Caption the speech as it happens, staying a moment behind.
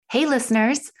Hey,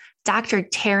 listeners, Dr.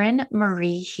 Taryn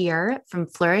Marie here from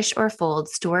Flourish or Fold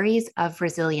Stories of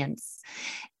Resilience.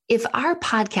 If our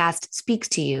podcast speaks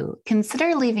to you,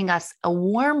 consider leaving us a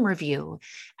warm review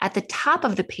at the top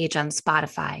of the page on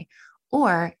Spotify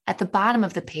or at the bottom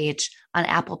of the page on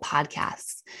Apple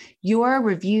Podcasts. Your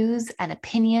reviews and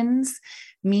opinions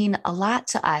mean a lot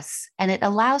to us, and it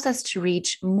allows us to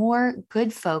reach more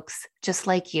good folks just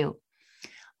like you.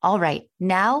 All right,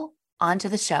 now on to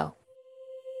the show.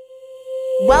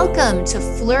 Welcome to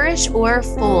Flourish or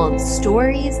Fold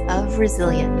Stories of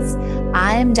Resilience.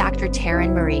 I'm Dr.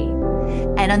 Taryn Marie,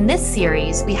 and on this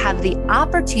series, we have the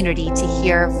opportunity to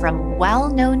hear from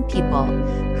well-known people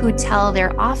who tell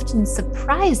their often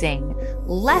surprising,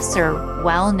 lesser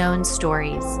well-known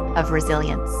stories of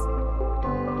resilience.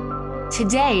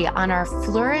 Today on our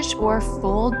Flourish or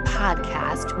Fold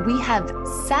podcast, we have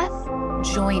Seth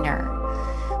Joyner,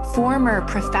 former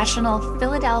professional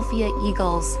Philadelphia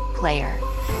Eagles player.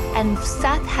 And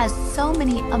Seth has so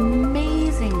many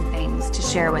amazing things to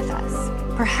share with us.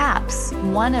 Perhaps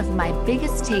one of my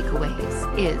biggest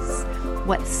takeaways is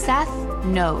what Seth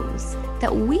knows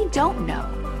that we don't know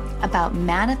about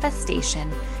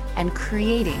manifestation and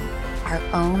creating our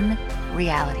own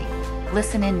reality.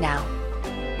 Listen in now.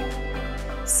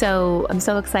 So I'm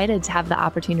so excited to have the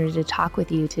opportunity to talk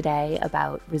with you today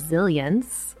about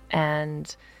resilience.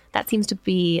 And that seems to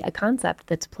be a concept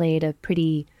that's played a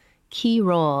pretty key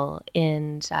role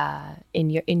in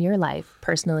your life,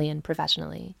 personally and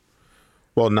professionally.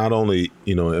 Well, not only,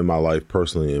 in my life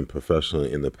personally and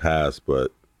professionally in the past,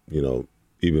 but,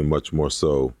 even much more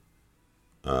so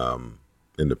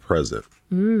in the present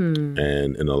and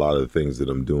in a lot of the things that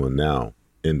I'm doing now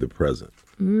in the present.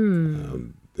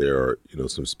 There are,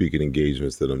 some speaking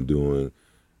engagements that I'm doing.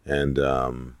 And,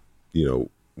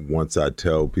 once I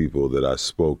tell people that I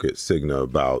spoke at Cigna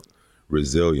about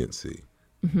resiliency,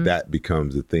 that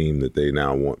becomes a theme that they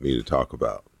now want me to talk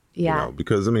about. Yeah.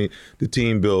 Because, the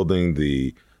team building,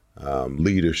 the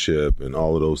leadership and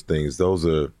all of those things, those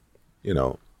are,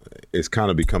 it's kind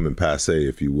of becoming passé,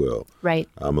 if you will. Right.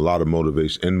 A lot of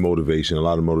motivation, a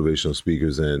lot of motivational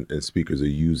speakers and speakers are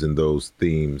using those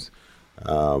themes.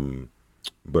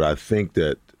 But I think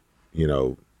that,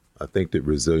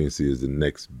 resiliency is the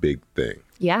next big thing.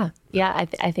 Yeah.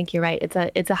 I think you're right.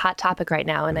 It's a hot topic right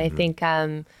now. And I think,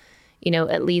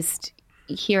 at least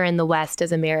here in the West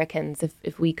as Americans,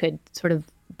 if we could sort of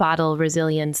bottle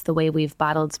resilience the way we've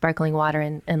bottled sparkling water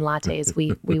and lattes,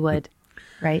 we would,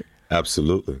 right?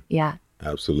 Absolutely. Yeah.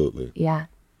 Absolutely. Yeah.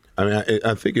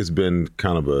 I think it's been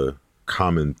kind of a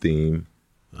common theme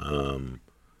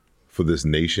for this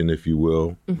nation, if you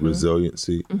will,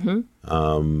 resiliency.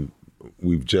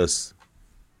 We've just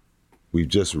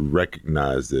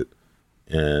recognized it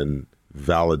and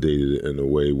validated it in a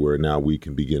way where now we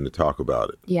can begin to talk about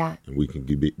it. Yeah. And we can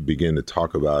begin to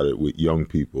talk about it with young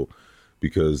people,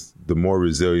 because the more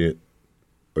resilient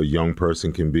a young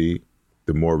person can be,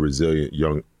 the more resilient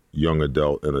young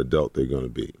adult they're going to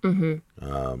be.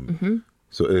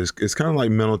 So it's kind of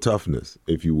like mental toughness,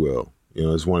 if you will.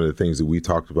 It's one of the things that we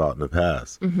talked about in the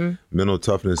past. Mental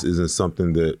toughness isn't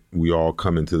something that we all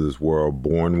come into this world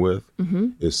born with.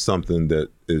 It's something that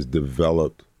is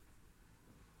developed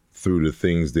through the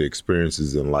things, the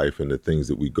experiences in life and the things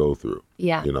that we go through.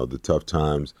 Yeah. The tough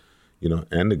times,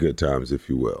 and the good times, if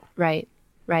you will. Right.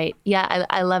 Yeah,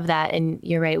 I love that. And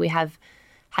you're right. We have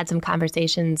had some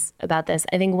conversations about this.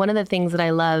 I think one of the things that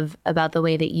I love about the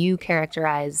way that you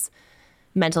characterize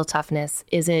mental toughness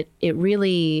is it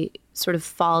really sort of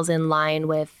falls in line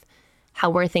with how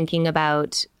we're thinking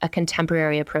about a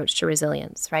contemporary approach to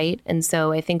resilience, right? And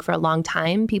so I think for a long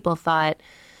time, people thought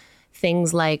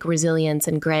things like resilience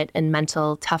and grit and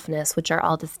mental toughness, which are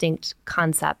all distinct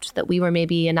concepts, that we were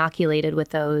maybe inoculated with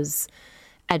those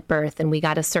at birth and we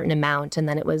got a certain amount. And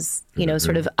then it was,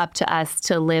 sort of up to us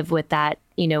to live with that,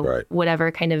 right,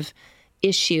 whatever kind of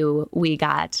issue we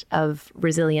got of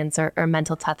resilience or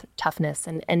mental toughness.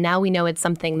 And now we know it's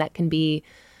something that can be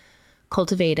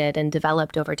cultivated and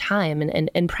developed over time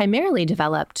and primarily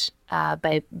developed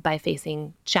by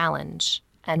facing challenge.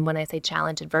 And when I say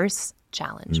challenge, adverse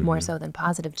challenge, more so than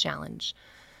positive challenge.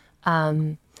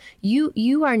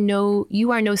 You are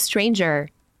no stranger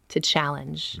to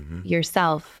challenge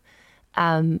yourself.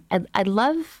 I'd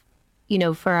love,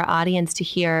 for our audience to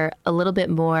hear a little bit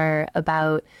more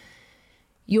about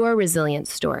your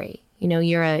resilience story.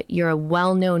 You're a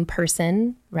well-known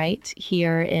person, right,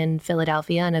 here in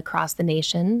Philadelphia and across the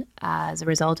nation as a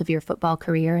result of your football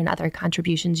career and other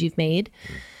contributions you've made.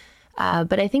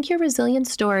 But I think your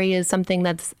resilience story is something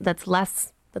that's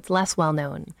less well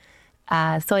known.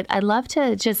 So I'd love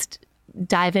to just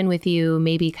dive in with you,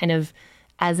 maybe kind of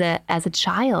as a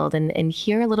child and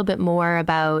hear a little bit more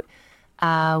about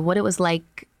what it was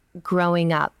like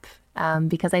growing up.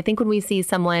 Because I think when we see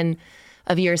someone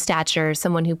of your stature,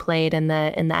 someone who played in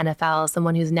the NFL,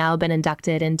 someone who's now been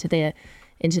inducted into the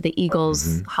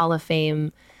Eagles Hall of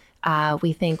Fame,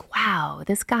 we think, wow,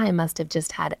 this guy must have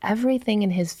just had everything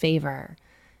in his favor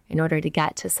in order to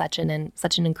get to such an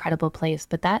incredible place.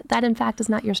 But that in fact is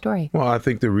not your story. Well, I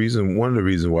think one of the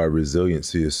reasons why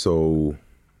resiliency is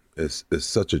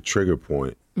such a trigger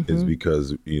point is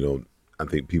because, I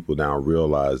think people now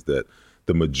realize that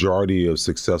the majority of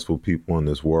successful people in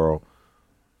this world,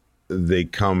 they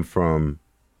come from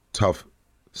tough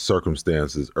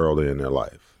circumstances early in their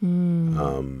life.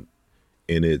 And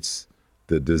it's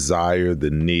the desire, the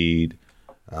need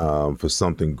for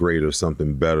something greater,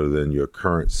 something better than your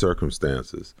current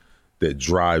circumstances that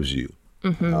drives you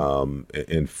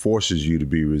and forces you to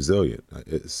be resilient.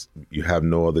 You have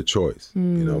no other choice.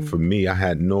 For me, I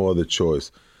had no other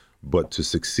choice but to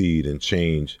succeed and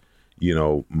change,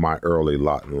 my early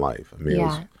lot in life. I mean,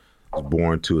 I was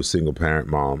born to a single parent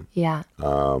mom. Yeah.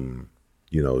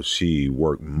 She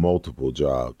worked multiple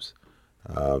jobs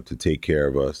to take care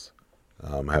of us.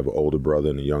 I have an older brother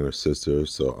and a younger sister,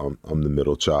 so I'm the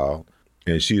middle child.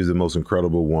 And she is the most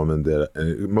incredible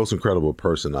most incredible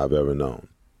person I've ever known.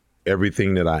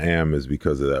 Everything that I am is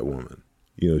because of that woman.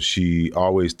 She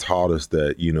always taught us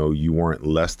that, you weren't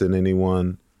less than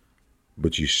anyone,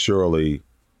 but you surely,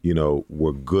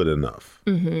 were good enough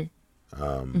to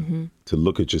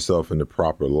look at yourself in the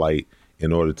proper light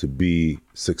in order to be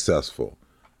successful.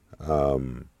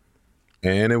 And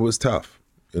it was tough.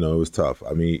 It was tough.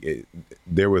 I mean,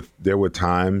 there were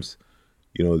times,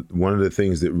 one of the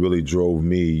things that really drove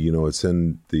me, it's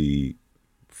in the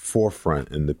forefront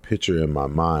and the picture in my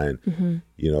mind,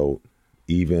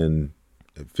 even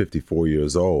at 54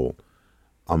 years old,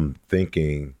 I'm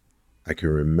thinking I can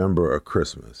remember a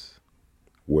Christmas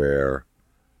and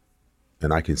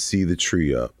I can see the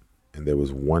tree up and there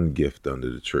was one gift under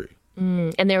the tree.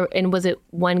 And was it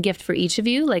one gift for each of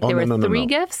you? Like there were three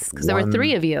gifts? Because there were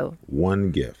three of you.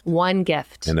 One gift. One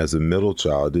gift. And as a middle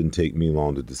child, it didn't take me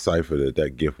long to decipher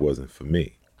that gift wasn't for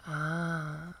me.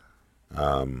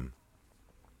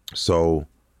 So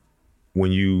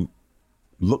when you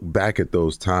look back at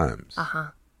those times,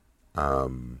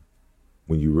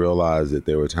 when you realize that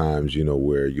there were times,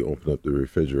 where you open up the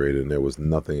refrigerator and there was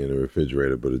nothing in the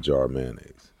refrigerator but a jar of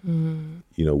mayonnaise.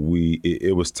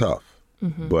 It was tough.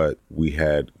 But we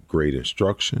had great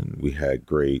instruction. We had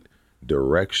great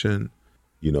direction.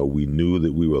 We knew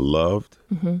that we were loved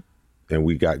and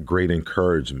we got great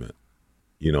encouragement,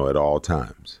 at all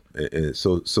times. And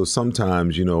so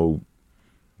sometimes,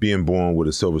 being born with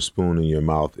a silver spoon in your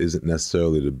mouth isn't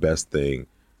necessarily the best thing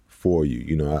for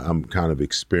you. I'm kind of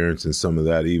experiencing some of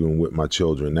that even with my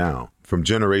children now. From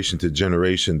generation to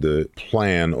generation, the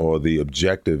plan or the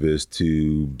objective is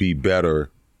to be better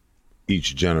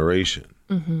each generation.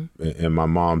 And my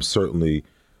mom certainly,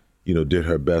 did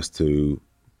her best to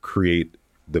create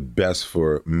the best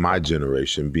for my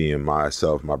generation, being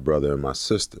myself, my brother, and my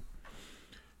sister.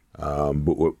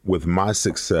 But with my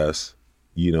success,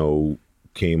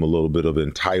 came a little bit of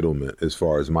entitlement as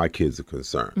far as my kids are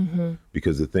concerned.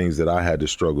 Because the things that I had to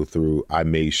struggle through, I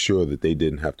made sure that they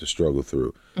didn't have to struggle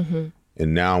through.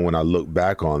 And now when I look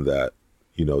back on that,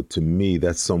 to me,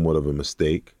 that's somewhat of a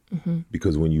mistake.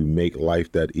 Because when you make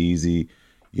life that easy,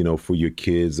 for your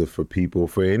kids or for people,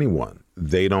 for anyone,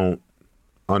 they don't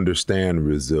understand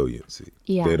resiliency.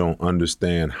 They don't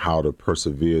understand how to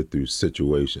persevere through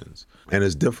situations. And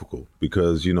it's difficult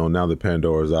because, now the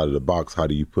Pandora's out of the box, how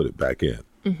do you put it back in?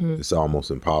 It's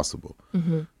almost impossible.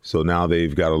 So now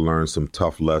they've got to learn some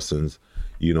tough lessons,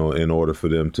 in order for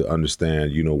them to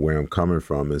understand, where I'm coming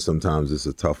from. And sometimes it's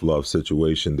a tough love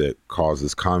situation that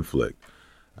causes conflict.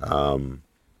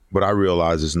 But I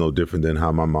realize it's no different than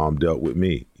how my mom dealt with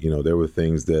me. There were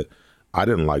things that I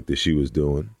didn't like that she was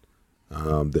doing,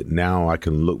 that now I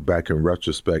can look back in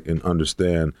retrospect and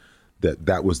understand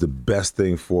that was the best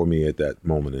thing for me at that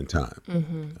moment in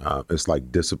time. It's like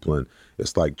discipline.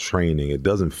 It's like training. It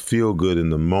doesn't feel good in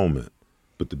the moment,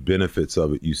 but the benefits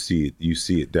of it, you see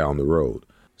it down the road.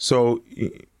 So,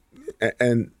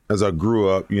 and as I grew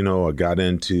up, I got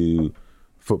into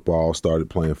football, started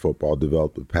playing football,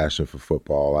 developed a passion for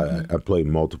football. I played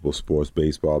multiple sports,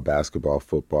 baseball, basketball,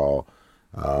 football,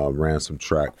 ran some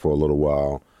track for a little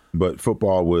while. But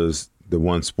football was the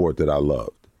one sport that I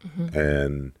loved.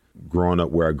 And growing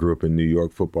up where I grew up in New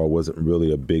York, football wasn't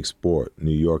really a big sport.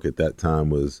 New York at that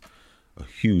time was a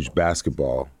huge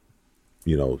basketball,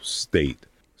 state.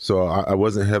 So I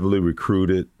wasn't heavily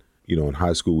recruited. In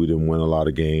high school, we didn't win a lot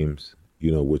of games,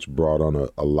 which brought on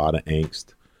a lot of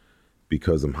angst.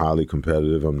 because I'm highly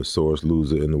competitive. I'm the sorest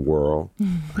loser in the world.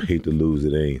 I hate to lose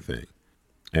at anything.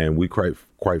 And we quite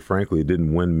frankly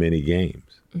didn't win many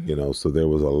games, so there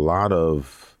was a lot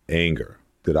of anger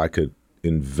that I could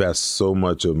invest so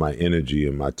much of my energy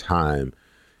and my time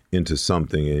into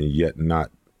something and yet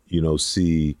not,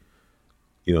 see,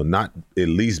 not at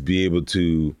least be able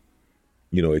to,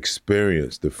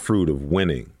 experience the fruit of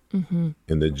winning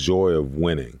and the joy of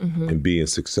winning and being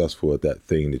successful at that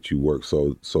thing that you work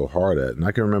so hard at. And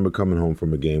I can remember coming home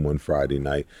from a game one Friday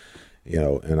night,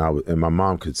 and my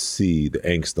mom could see the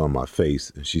angst on my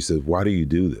face, and she said, "Why do you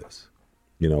do this?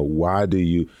 Why do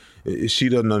you?" She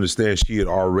doesn't understand. She had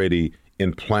already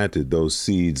implanted those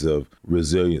seeds of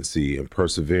resiliency and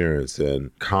perseverance and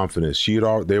confidence.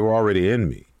 They were already in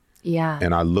me. Yeah.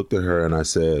 And I looked at her and I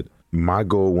said, my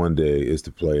goal one day is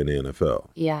to play in the NFL.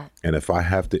 Yeah. And if I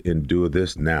have to endure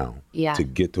this now to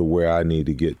get to where I need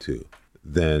to get to,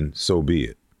 then so be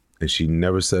it. And she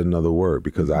never said another word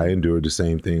because I endured the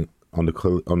same thing on the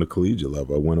collegiate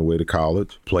level. I went away to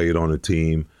college, played on a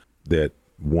team that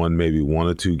won maybe 1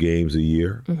 or 2 games a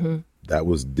year. That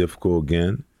was difficult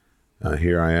again.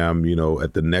 Here I am,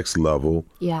 at the next level,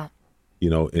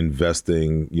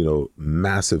 investing,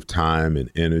 massive time and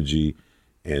energy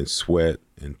and sweat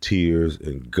and tears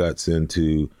and guts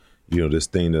into, this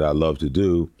thing that I love to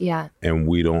do. Yeah. And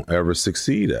we don't ever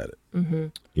succeed at it.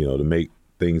 To make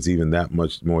things even that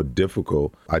much more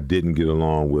difficult, I didn't get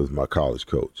along with my college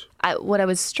coach. What I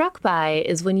was struck by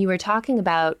is when you were talking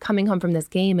about coming home from this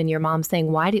game and your mom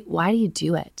saying, why do you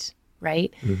do it?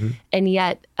 Right? And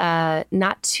yet,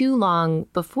 not too long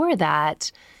before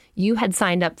that, you had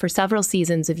signed up for several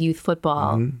seasons of youth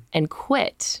football and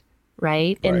quit,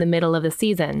 right? In the middle of the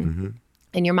season.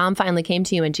 And your mom finally came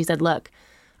to you and she said, look,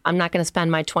 I'm not going to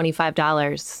spend my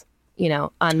 $25,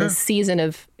 on this season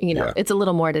of, it's a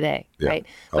little more today, right?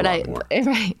 But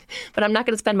But I'm not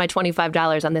going to spend my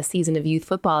 $25 on this season of youth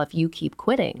football if you keep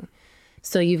quitting.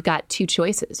 So you've got 2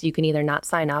 choices. You can either not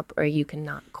sign up or you can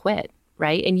not quit.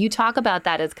 Right. And you talk about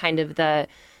that as kind of the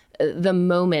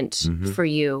moment for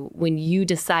you when you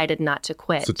decided not to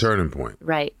quit. It's a turning point.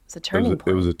 Right. It's a turning point.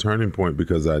 It was a turning point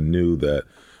because I knew that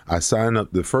I signed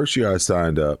up. The first year I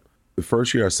signed up,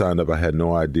 I had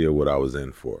no idea what I was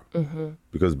in for.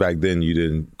 Because back then you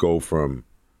didn't go from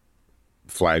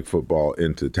flag football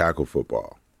into tackle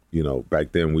football.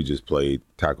 Back then we just played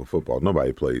tackle football.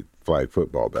 Nobody played flag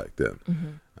football back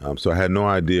then. So I had no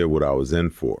idea what I was in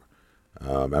for.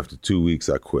 After 2 weeks,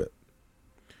 I quit.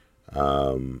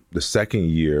 The second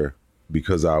year,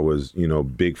 because I was,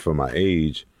 big for my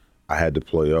age, I had to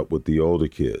play up with the older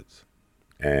kids,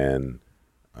 and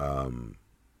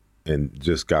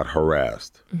just got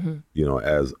harassed,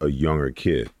 as a younger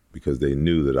kid because they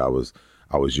knew that I was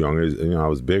younger. I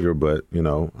was bigger, but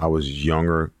I was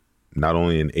younger, not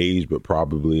only in age but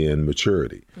probably in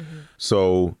maturity.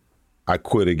 So I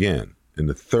quit again in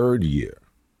the third year.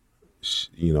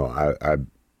 I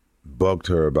bugged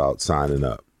her about signing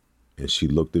up, and she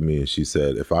looked at me and she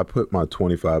said, if I put my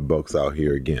 $25 out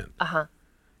here again,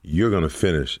 you're going to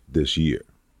finish this year.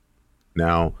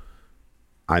 Now,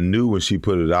 I knew when she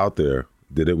put it out there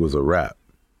that it was a wrap,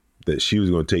 that she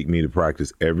was going to take me to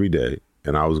practice every day,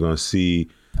 and I was going to see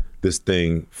this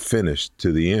thing finished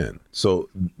to the end. So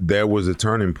there was a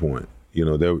turning point.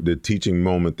 The teaching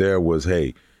moment there was,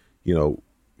 hey,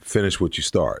 finish what you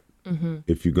start.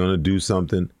 If you're going to do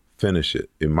something, finish it.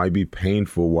 It might be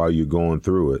painful while you're going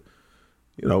through it.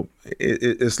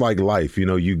 It's like life.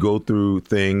 You go through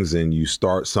things and you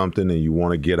start something and you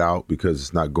want to get out because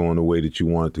it's not going the way that you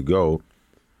want it to go.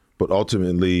 But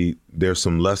ultimately, there's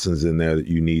some lessons in there that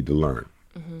you need to learn.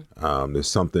 There's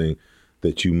something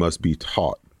that you must be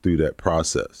taught through that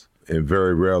process. And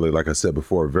very rarely, like I said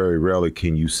before, very rarely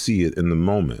can you see it in the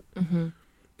moment.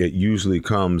 It usually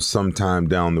comes sometime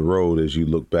down the road as you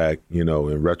look back, in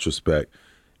retrospect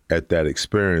at that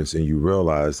experience and you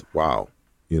realize, wow,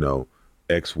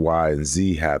 X, Y, and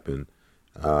Z happened.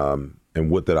 And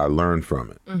what did I learn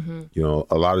from it?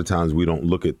 A lot of times we don't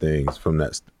look at things from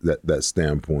that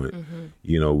standpoint.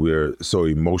 We're so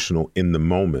emotional in the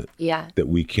moment that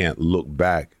we can't look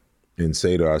back and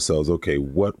say to ourselves, okay,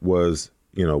 what was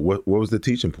the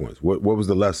teaching points? What was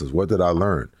the lessons? What did I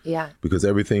learn? Yeah. Because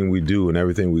everything we do and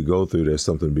everything we go through, there's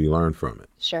something to be learned from it.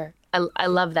 Sure. I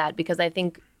love that because I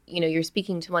think, you're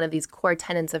speaking to one of these core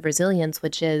tenets of resilience,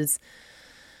 which is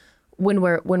when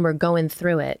we're going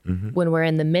through it, when we're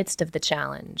in the midst of the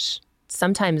challenge,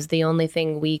 sometimes the only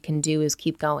thing we can do is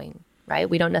keep going, right?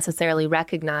 We don't necessarily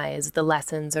recognize the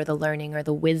lessons or the learning or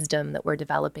the wisdom that we're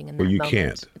developing in that moment.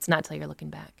 Can't. It's not till you're looking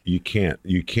back. You can't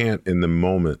in the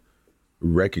moment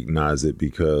recognize it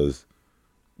because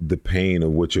the pain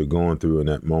of what you're going through in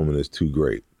that moment is too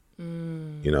great.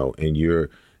 You know, and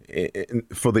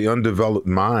for the undeveloped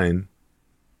mind,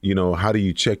 you know, how do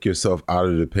you check yourself out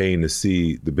of the pain to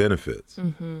see the benefits?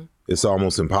 It's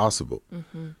almost impossible.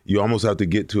 You almost have to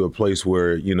get to a place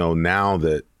where, you know, now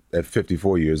that at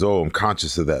 54 years old, I'm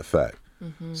conscious of that fact.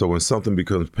 So when something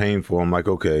becomes painful, I'm like,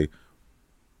 okay,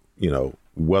 you know,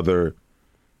 whether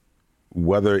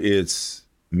it's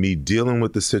me dealing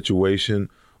with the situation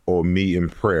or me in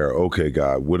prayer, okay,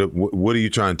 God, what are you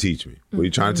trying to teach me? What are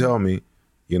you trying to tell me?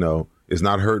 You know, it's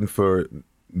not hurting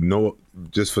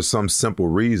just for some simple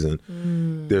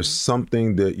reason. There's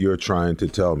something that you're trying to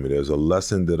tell me. There's a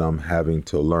lesson that I'm having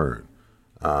to learn.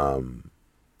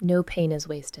 No pain is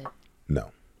wasted.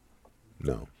 No.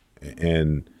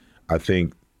 And I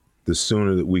think the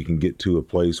sooner that we can get to a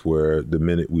place where the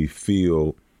minute we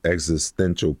feel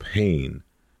existential pain,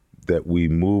 that we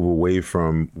move away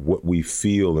from what we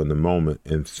feel in the moment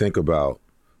and think about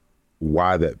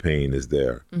why that pain is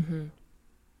there,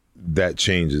 that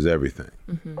changes everything.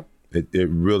 It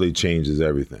really changes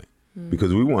everything.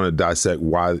 Because we want to dissect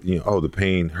why, you know, the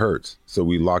pain hurts. So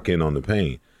we lock in on the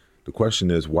pain. The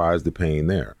question is, why is the pain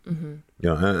there? You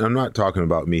know, and I'm not talking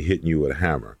about me hitting you with a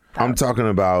hammer. I'm talking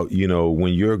about, you know,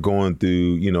 when you're going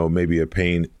through, you know, maybe a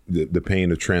pain, the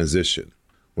pain of transition,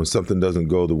 when something doesn't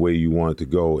go the way you want it to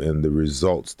go and the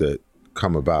results that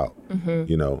come about,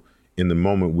 you know, in the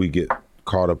moment we get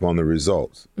caught up on the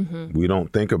results. We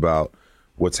don't think about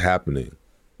what's happening.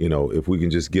 You know, if we can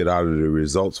just get out of the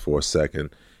results for a second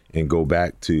and go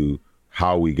back to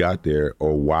how we got there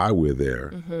or why we're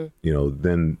there, you know,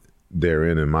 then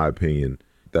therein, in my opinion,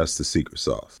 that's the secret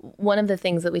sauce. One of the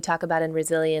things that we talk about in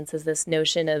resilience is this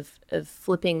notion of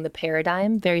flipping the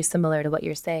paradigm, very similar to what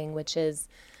you're saying, which is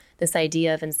this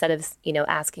idea of, instead of, you know,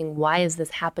 asking, why is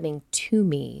this happening to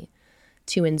me,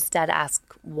 to instead ask,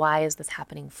 why is this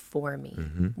happening for me?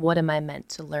 What am I meant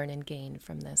to learn and gain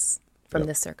from this,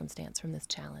 this circumstance, from this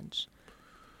challenge?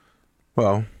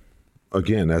 Well,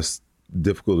 again, that's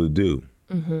difficult to do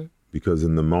because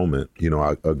in the moment, you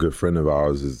know, a good friend of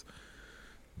ours is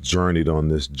journeyed on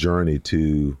this journey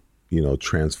to, you know,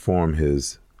 transform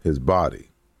his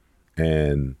body.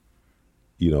 And,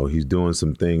 you know, he's doing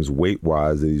some things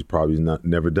weight-wise that he's probably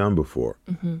never done before.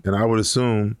 And I would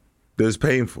assume that it's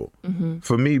painful.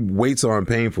 For me, weights aren't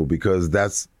painful because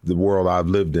that's the world I've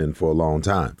lived in for a long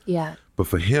time. Yeah. But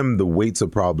for him, the weights are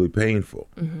probably painful.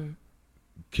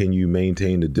 Can you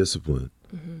maintain the discipline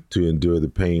to endure the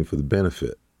pain for the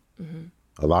benefit?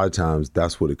 A lot of times,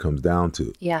 that's what it comes down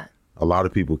to. Yeah. A lot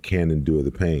of people can't endure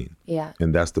the pain. Yeah.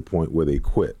 And that's the point where they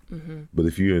quit. But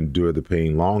if you endure the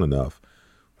pain long enough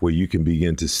where you can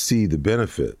begin to see the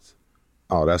benefits,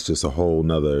 that's just a whole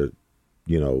nother,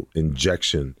 you know,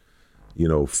 injection, you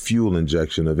know, fuel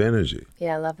injection of energy.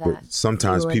 Yeah, I love that. But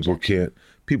sometimes people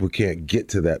can't get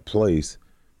to that place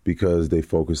because they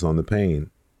focus on the pain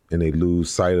and they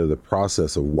lose sight of the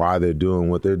process of why they're doing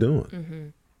what they're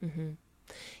doing.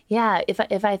 Yeah,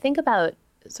 if I think about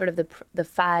sort of the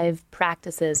 5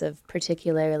 practices of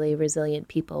particularly resilient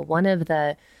people, one of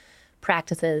the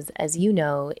practices, as you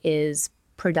know, is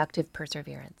productive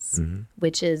perseverance,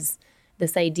 which is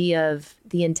this idea of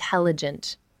the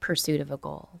intelligent pursuit of a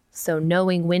goal. So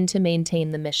knowing when to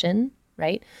maintain the mission,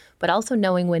 right? But also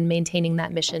knowing when maintaining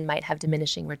that mission might have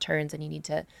diminishing returns and you need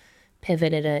to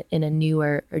pivot in a new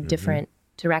or different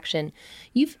direction.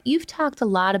 You've talked a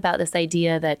lot about this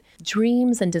idea that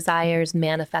dreams and desires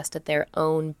manifest at their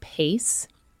own pace.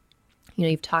 You know,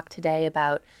 you've talked today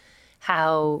about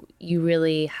how you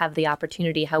really have the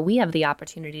opportunity, how we have the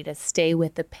opportunity to stay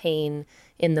with the pain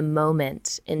in the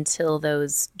moment until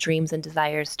those dreams and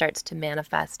desires starts to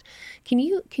manifest. Can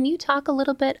you talk a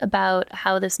little bit about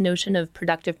how this notion of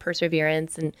productive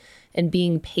perseverance and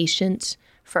being patient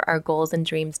for our goals and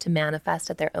dreams to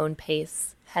manifest at their own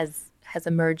pace has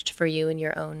emerged for you in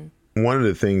your own? One of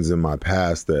the things in my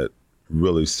past that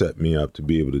really set me up to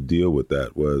be able to deal with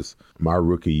that was my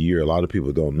rookie year. A lot of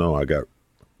people don't know I got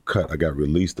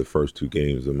released the first 2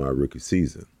 games of my rookie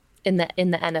season. In the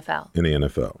NFL? In the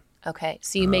NFL. Okay,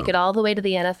 so you make it all the way to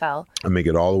the NFL. I make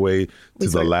it all the way to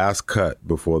the last cut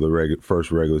before the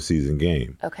first regular season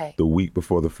game. Okay. The week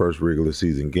before the first regular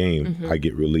season game, I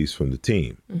get released from the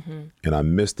team. And I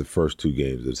missed the first 2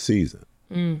 games of the season.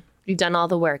 You've done all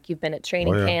the work. You've been at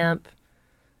training camp.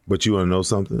 But you want to know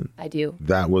something? I do.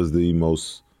 That was the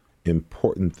most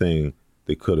important thing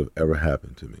that could have ever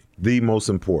happened to me. The most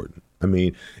important. I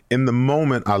mean, in the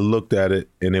moment, I looked at it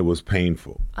and it was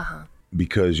painful.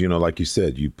 Because, you know, like you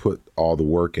said, you put all the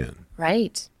work in.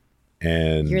 Right.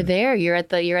 And you're there. You're at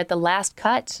the last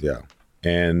cut. Yeah.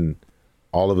 And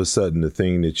all of a sudden the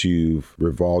thing that you've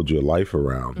revolved your life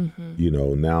around,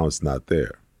 now it's not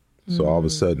there. So all of a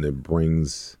sudden it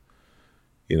brings,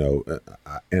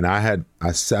 and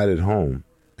I sat at home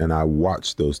and I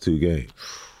watched those 2 games.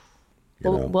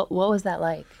 What was that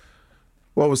like?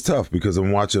 Well, it was tough because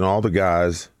I'm watching all the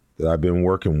guys that I've been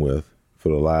working with for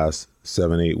the last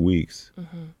 7-8 weeks,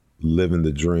 living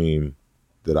the dream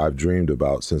that I've dreamed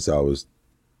about since I was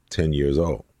 10 years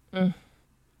old.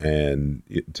 And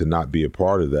to not be a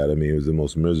part of that, I mean, it was the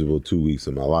most miserable 2 weeks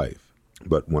of my life.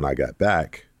 But when I got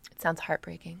back... It sounds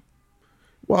heartbreaking.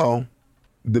 Well,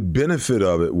 the benefit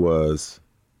of it was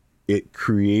it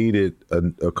created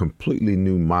a completely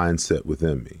new mindset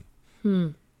within me.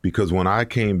 Because when I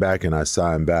came back and I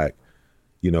signed back,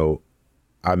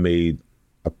 I made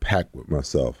a pact with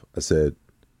myself. I said,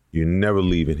 you're never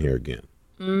leaving here again.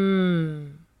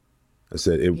 I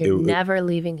said, you're never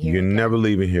leaving here again. You're never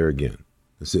leaving here again.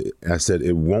 I said,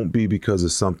 it won't be because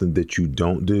of something that you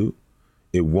don't do.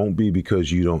 It won't be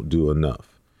because you don't do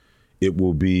enough. It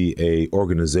will be a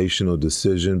organizational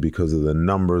decision because of the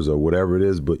numbers or whatever it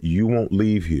is, but you won't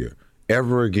leave here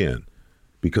ever again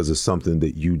because of something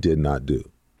that you did not do.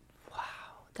 Wow,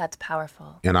 that's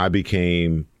powerful. And I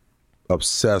became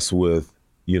obsessed with,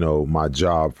 my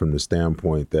job from the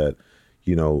standpoint that,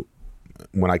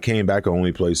 when I came back, I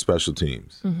only played special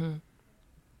teams.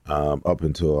 Up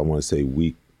until I want to say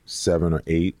week 7 or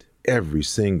 8, every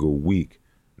single week,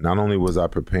 not only was I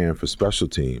preparing for special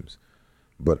teams,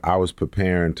 but I was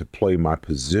preparing to play my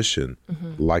position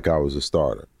like I was a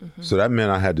starter. So that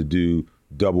meant I had to do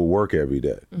double work every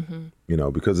day,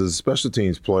 because as a special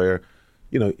teams player,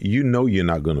 you're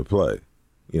not going to play,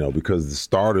 because the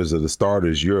starters are the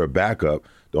starters. You're a backup.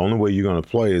 The only way you're going to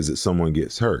play is that someone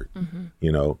gets hurt, and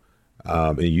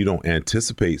you don't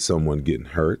anticipate someone getting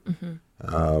hurt.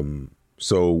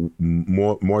 So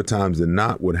more times than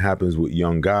not, what happens with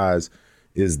young guys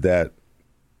is that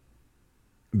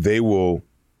they will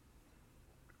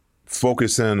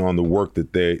focus in on the work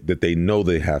that they know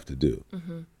they have to do,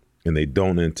 and they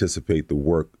don't anticipate the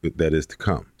work that is to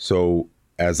come. So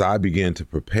as I began to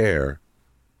prepare,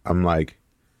 I'm like,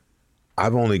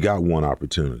 I've only got one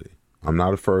opportunity. I'm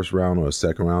not a first round or a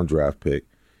second round draft pick.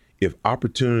 If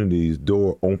opportunity's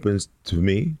door opens to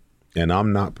me and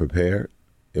I'm not prepared,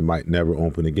 it might never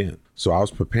open again. So I was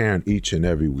preparing each and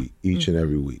every week.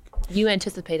 You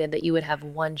anticipated that you would have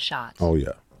one shot. Oh,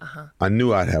 yeah. I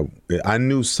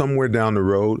knew somewhere down the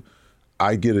road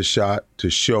I get a shot to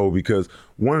show, because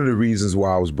one of the reasons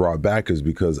why I was brought back is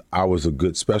because I was a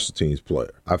good special teams player.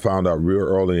 I found out real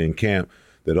early in camp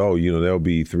that, there'll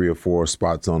be 3 or 4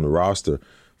 spots on the roster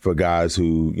for guys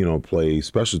who, play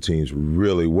special teams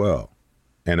really well.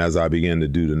 And as I began to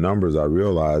do the numbers, I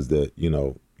realized that,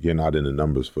 you're not in the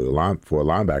numbers for a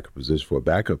linebacker position, for a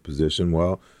backup position.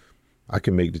 Well, I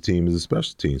can make the team as a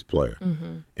special teams player.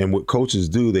 And what coaches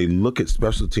do, they look at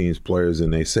special teams players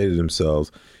and they say to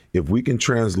themselves, if we can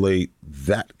translate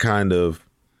that kind of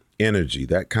energy,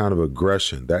 that kind of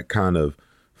aggression, that kind of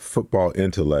football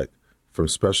intellect from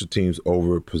special teams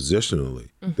over positionally,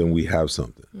 then we have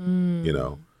something,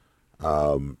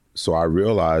 So I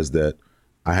realized that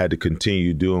I had to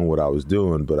continue doing what I was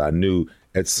doing, but I knew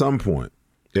at some point,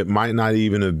 it might not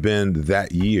even have been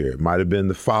that year. It might have been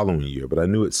the following year, but I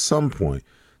knew at some point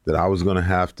that I was going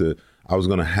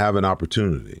to have an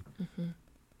opportunity,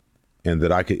 and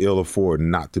that I could ill afford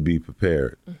not to be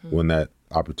prepared when that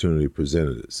opportunity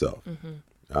presented itself.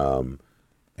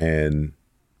 And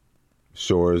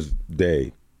sure as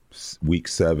day, week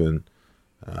 7,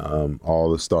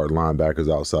 all the starting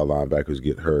linebackers, outside linebackers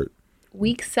get hurt.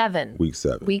 Week 7.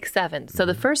 So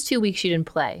the first 2 weeks you didn't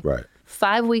play. Right.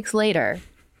 5 weeks later.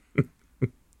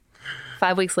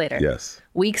 5 weeks later. Yes.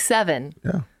 Week 7.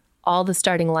 Yeah. All the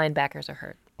starting linebackers are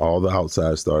hurt. All the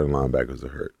outside starting linebackers are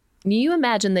hurt. You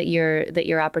imagine that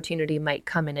your opportunity might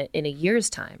come in a year's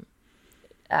time.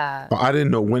 I didn't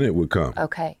know when it would come.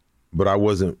 Okay. But I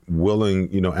wasn't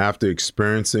willing, after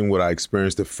experiencing what I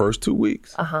experienced the first 2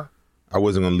 weeks, I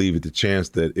wasn't going to leave it to chance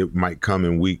that it might come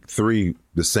in week 3,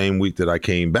 the same week that I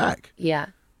came back. Yeah.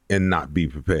 And not be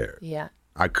prepared. Yeah.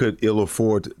 I could ill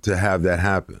afford to have that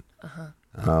happen.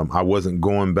 I wasn't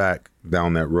going back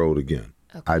down that road again.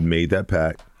 Okay. I made that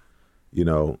pact,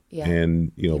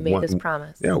 and you made this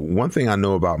promise. Yeah. One thing I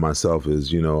know about myself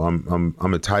is,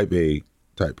 I'm a type A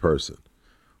type person.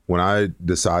 When I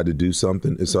decide to do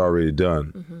something, it's already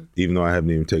done, even though I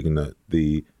haven't even taken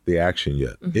the action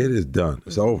yet. It is done.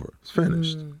 It's over. It's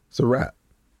finished. It's a wrap.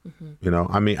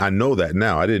 I know that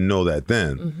now. I didn't know that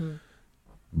then,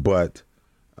 but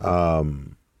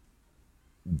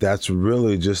that's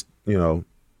really just,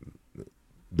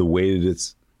 the way that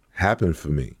it's happened for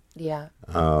me. Yeah.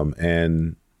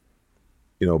 And,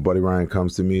 Buddy Ryan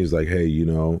comes to me. He's like, hey,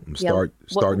 I'm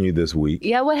starting you this week.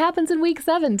 Yeah, what happens in week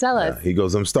 7? Tell us. He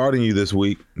goes, I'm starting you this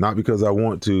week, not because I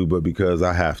want to, but because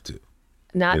I have to.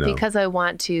 Not because I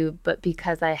want to, but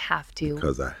because I have to.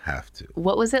 Because I have to.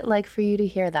 What was it like for you to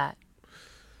hear that?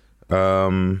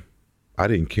 I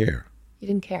didn't care. You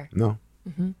didn't care? No.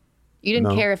 Mm-hmm. You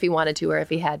didn't care if he wanted to or if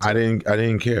he had to? I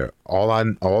didn't care. All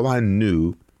I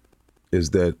knew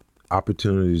is that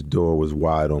opportunity's door was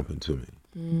wide open to me.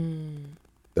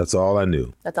 That's all I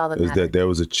knew. That's all that mattered. Is that there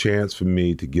was a chance for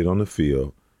me to get on the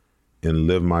field and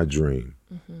live my dream,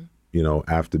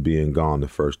 after being gone the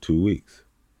first 2 weeks.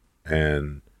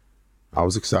 And I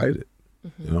was excited.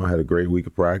 I had a great week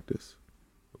of practice.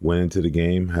 Went into the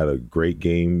game, had a great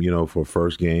game, for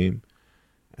first game.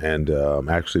 And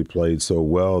actually played so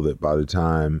well that by the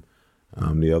time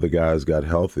the other guys got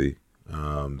healthy,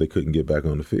 they couldn't get back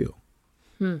on the field.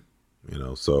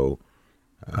 So,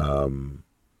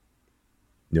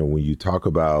 when you talk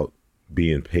about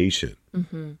being patient,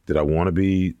 did I want to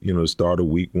be, start of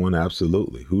week 1?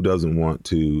 Absolutely. Who doesn't want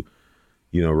to,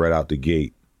 right out the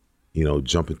gate,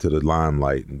 jump into the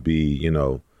limelight and be,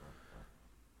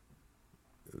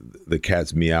 the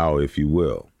cat's meow, if you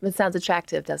will. It sounds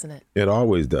attractive, doesn't it? It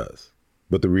always does.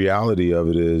 But the reality of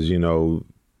it is,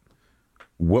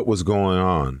 what was going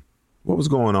on? What was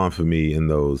going on for me in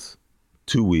those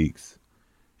 2 weeks,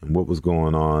 and what was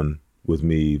going on with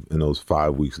me in those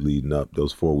 5 weeks leading up,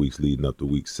 those 4 weeks leading up to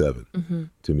week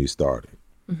 7 to me starting.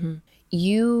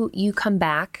 You come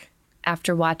back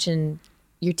after watching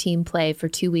your team play for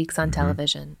 2 weeks on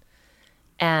television,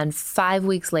 and 5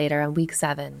 weeks later on week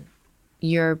 7,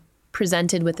 you're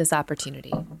presented with this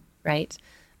opportunity, right?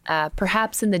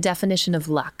 Perhaps in the definition of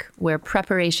luck, where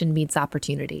preparation meets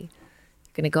opportunity.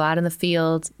 You're going to go out in the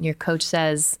field, and your coach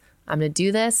says, I'm going to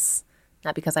do this,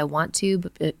 not because I want to,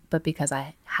 but because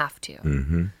I have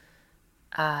to.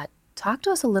 Talk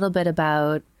to us a little bit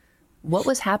about what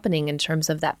was happening in terms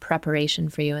of that preparation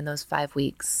for you in those 5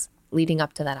 weeks leading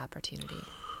up to that opportunity.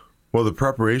 Well, the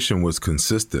preparation was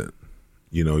consistent.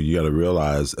 You got to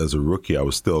realize as a rookie, I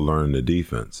was still learning the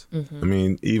defense. I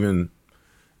mean, even,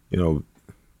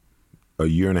 a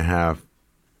year and a half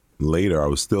later, I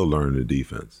was still learning the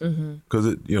defense.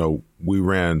 Because, we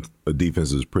ran a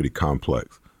defense that was pretty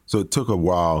complex. So it took a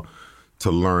while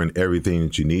to learn everything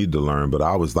that you need to learn, but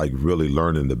I was like really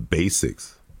learning the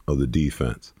basics of the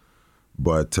defense.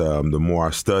 But the more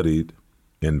I studied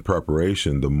in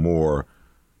preparation, the more,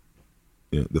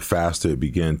 the faster it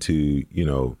began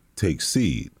to, take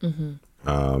seed.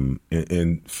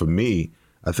 And for me,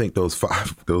 I think those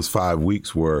 5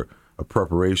 weeks were a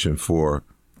preparation for,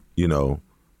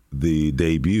 the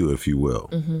debut, if you will.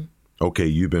 Okay,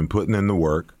 you've been putting in the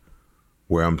work,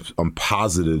 where I'm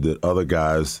positive that other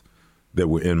guys that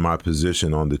were in my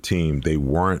position on the team, they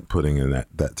weren't putting in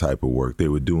that type of work. They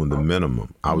were doing the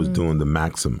minimum. I was doing the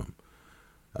maximum.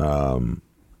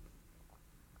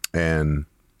 And,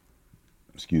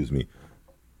 excuse me,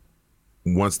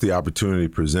 once the opportunity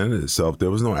presented itself,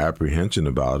 there was no apprehension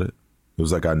about it. It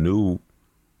was like I knew.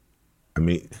 I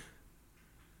mean,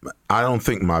 I don't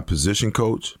think my position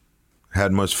coach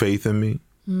had much faith in me.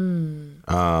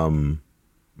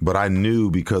 But I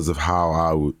knew because of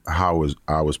how I was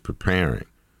preparing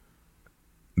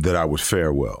that I would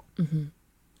fare well.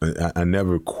 I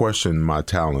never questioned my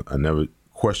talent. I never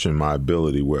questioned my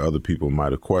ability where other people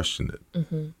might have questioned it.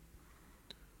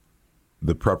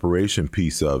 The preparation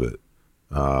piece of it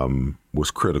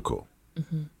was critical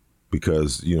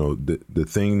because, the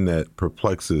thing that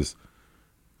perplexes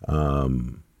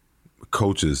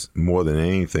coaches more than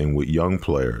anything with young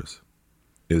players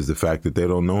is the fact that they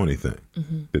don't know anything,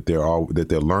 that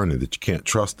they're learning, that you can't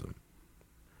trust them.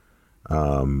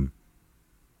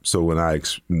 So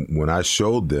when I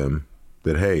showed them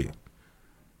that, hey,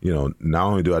 not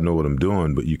only do I know what I'm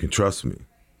doing, but you can trust me.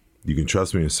 You can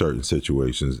trust me in certain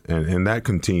situations, and that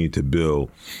continued to build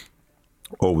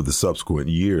over the subsequent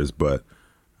years. But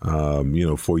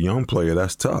for a young player,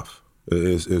 that's tough.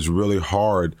 It's really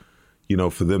hard,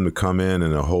 for them to come in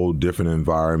a whole different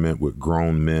environment with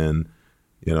grown men.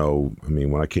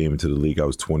 When I came into the league, I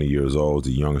was 20 years old,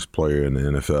 the youngest player in the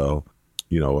NFL.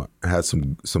 I had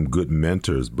some good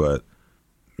mentors, but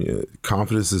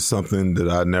confidence is something that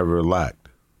I never lacked.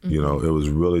 It was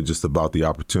really just about the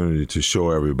opportunity to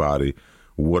show everybody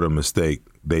what a mistake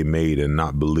they made in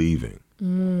not believing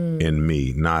in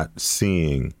me, not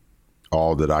seeing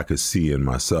all that I could see in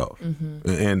myself.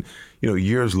 And,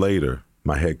 years later,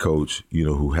 my head coach,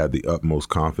 who had the utmost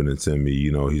confidence in me,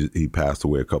 he passed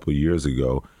away a couple of years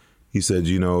ago. He said,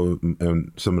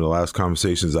 in some of the last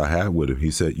conversations I had with him,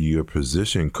 he said, your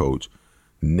position coach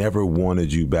never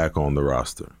wanted you back on the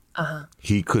roster.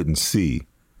 He couldn't see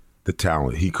the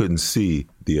talent. He couldn't see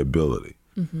the ability.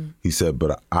 He said,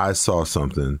 but I saw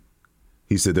something.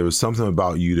 He said, there was something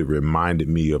about you that reminded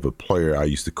me of a player I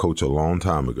used to coach a long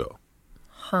time ago.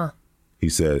 He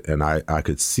said, and I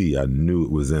could see, I knew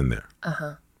it was in there.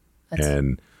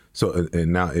 And so,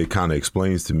 and now it kind of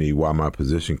explains to me why my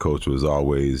position coach was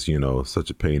always, you know, such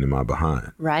a pain in my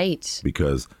behind. Right.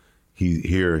 Because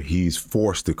he's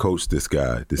forced to coach this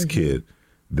guy, this kid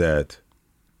that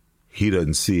he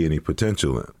doesn't see any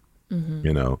potential in,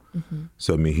 you know?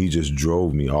 So, I mean, he just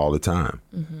drove me all the time,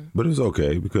 but it was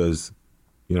okay because,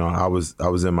 you know, I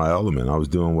was in my element. I was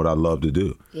doing what I love to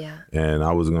do. Yeah. And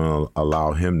I was going to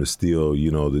allow him to steal,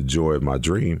 you know, the joy of my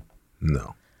dream.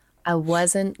 No. I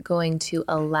wasn't going to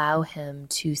allow him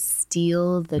to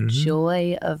steal the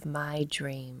joy of my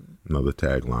dream. Another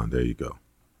tagline. There you go.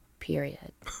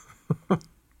 Period.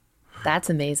 That's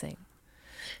amazing.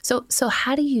 So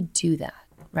how do you do that,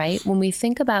 right? When we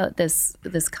think about this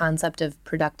concept of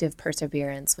productive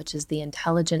perseverance, which is the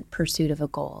intelligent pursuit of a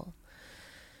goal,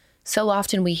 so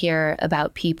often we hear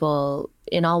about people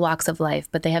in all walks of life,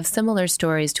 but they have similar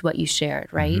stories to what you shared,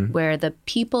 right? Where the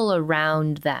people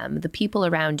around them, the people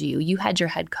around you, you had your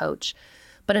head coach,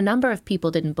 but a number of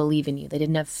people didn't believe in you. They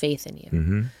didn't have faith in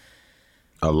you.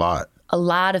 A lot. A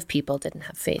lot of people didn't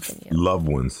have faith in you. Loved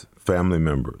ones, family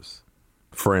members,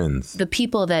 friends. The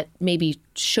people that maybe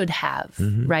should have,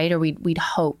 right? Or we'd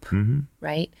hope,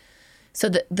 right? So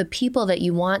the people that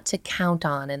you want to count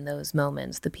on in those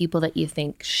moments, the people that you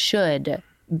think should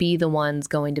be the ones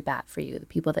going to bat for you, the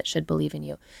people that should believe in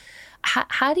you.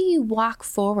 How do you walk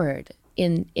forward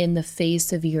in the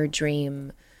face of your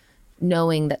dream,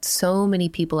 knowing that so many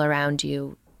people around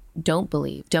you don't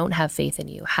believe, don't have faith in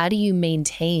you? How do you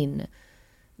maintain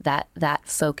that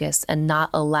focus and not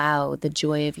allow the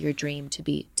joy of your dream to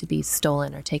be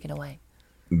stolen or taken away?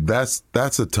 That's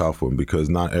a tough one because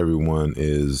not everyone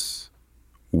is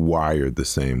wired the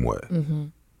same way.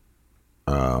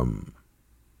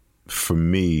 For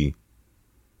me,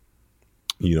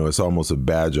 you know, it's almost a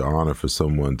badge of honor for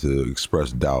someone to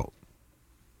express doubt.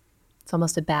 It's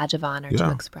almost a badge of honor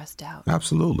to express doubt.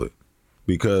 Absolutely.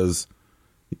 Because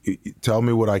tell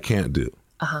me what I can't do.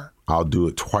 I'll do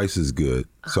it twice as good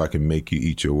so I can make you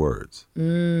eat your words.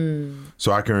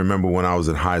 So I can remember when I was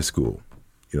in high school,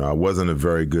 you know, I wasn't a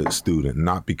very good student,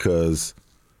 not because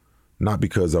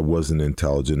I wasn't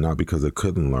intelligent, not because I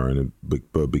couldn't learn,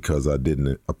 but because I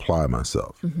didn't apply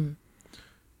myself.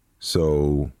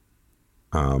 So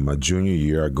my junior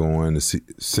year, I go in to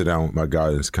sit down with my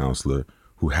guidance counselor,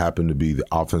 who happened to be the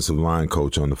offensive line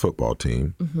coach on the football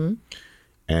team.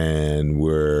 And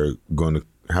we're going to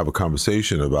have a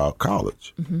conversation about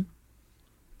college.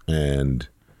 And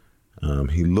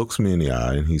he looks me in the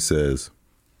eye and he says,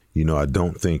 you know, I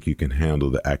don't think you can handle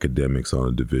the academics on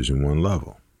a Division I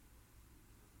level.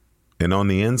 And on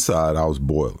the inside, I was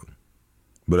boiling.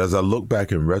 But as I look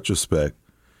back in retrospect,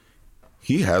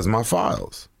 he has my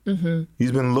files.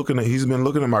 He's been looking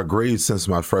at my grades since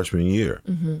my freshman year.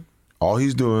 All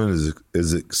he's doing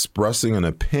is expressing an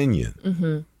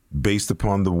opinion based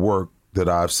upon the work that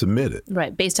I've submitted.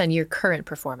 Right, based on your current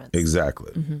performance.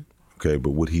 Exactly. Okay,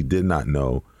 but what he did not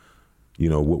know, you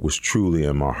know, what was truly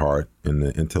in my heart and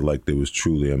the intellect that was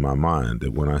truly in my mind,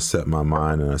 that when I set my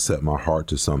mind and I set my heart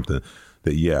to something,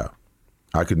 that yeah,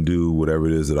 I can do whatever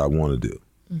it is that I want to do.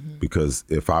 Because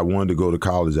if I wanted to go to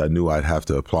college, I knew I'd have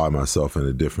to apply myself in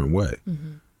a different way.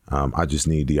 I just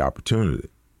need the opportunity,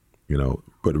 you know.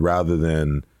 But rather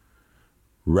than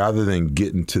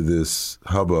getting to this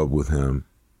hubbub with him,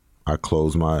 I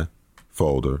closed my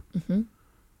folder.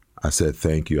 I said,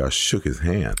 thank you. I shook his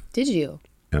hand. Did you?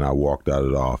 And I walked out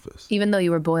of the office. Even though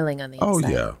you were boiling on the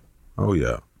inside? Oh,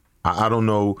 yeah. I don't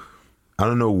know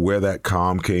where that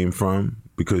calm came from,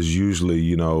 because usually,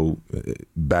 you know,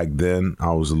 back then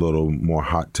I was a little more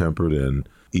hot-tempered and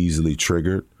easily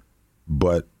triggered.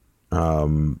 But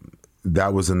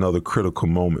that was another critical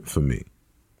moment for me,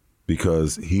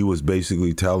 because he was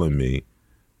basically telling me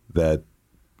that,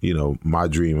 you know, my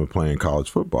dream of playing college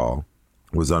football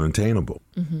was unattainable,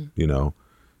 you know.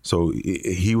 So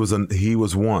he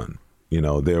was one. You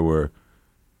know, there were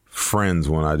friends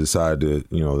when I decided,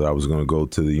 you know, that I was going to go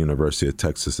to the University of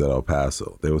Texas at El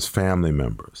Paso. There was family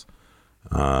members,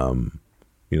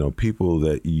 you know, people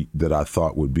that I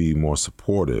thought would be more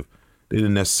supportive. They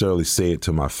didn't necessarily say it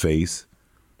to my face,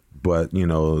 but, you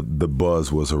know, the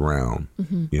buzz was around,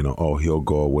 you know, oh, he'll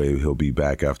go away. He'll be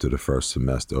back after the first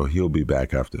semester, or he'll be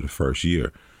back after the first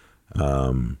year.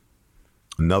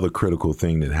 Another critical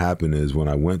thing that happened is when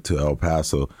I went to El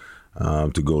Paso,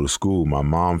 to go to school. My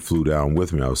mom flew down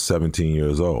with me. I was 17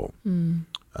 years old.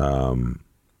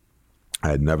 I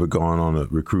had never gone on a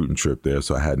recruiting trip there,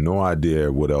 so I had no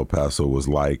idea what El Paso was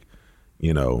like.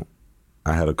 You know,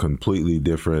 I had a completely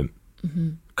different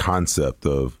concept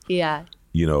of, you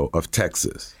know, of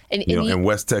Texas. And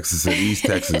West Texas and East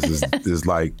Texas is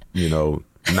like, you know,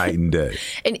 night and day.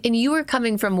 And you were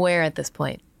coming from where at this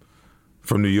point?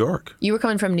 From New York. You were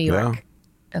coming from New York?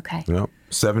 Yeah. Okay. Yeah.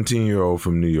 17-year-old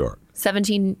from New York.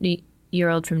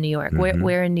 17-year-old from New York.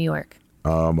 Where in New York?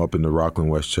 Up in the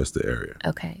Rockland, Westchester area.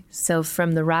 Okay. So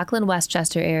from the Rockland,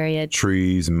 Westchester area.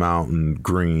 Trees, mountain,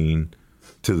 green,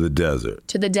 to the desert.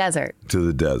 To the desert. To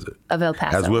the desert. Of El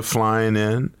Paso. As we're flying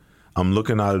in, I'm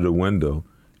looking out of the window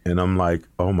and I'm like,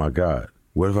 oh my God,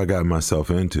 what have I gotten myself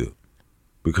into?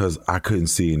 Because I couldn't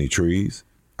see any trees.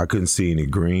 I couldn't see any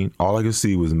green. All I could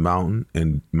see was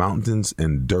mountains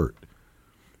and dirt.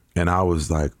 And I was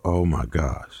like, oh my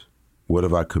gosh, what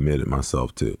have I committed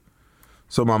myself to?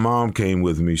 So my mom came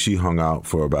with me. She hung out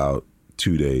for about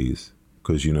 2 days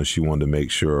because, you know, she wanted to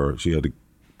make sure, she had to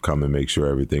come and make sure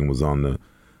everything was on the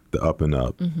up and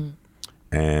up.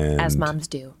 And as moms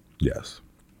do. Yes.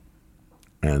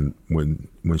 And when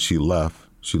she left,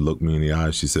 she looked me in the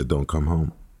eyes. She said, don't come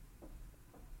home.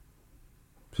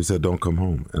 She said, don't come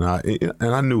home. And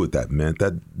I knew what that meant.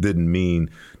 That didn't mean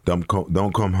don't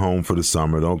come home for the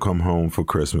summer. Don't come home for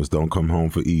Christmas. Don't come home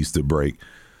for Easter break.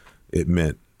 It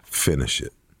meant finish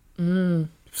it.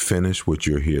 Finish what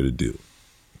you're here to do.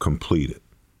 Complete it.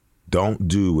 Don't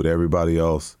do what everybody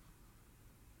else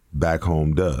back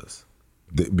home does.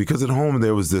 Because at home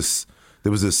there was this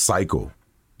cycle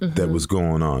that was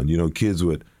going on. You know, kids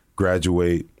would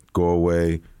graduate, go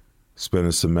away, spend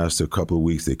a semester, a couple of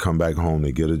weeks, they come back home,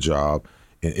 they get a job,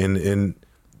 and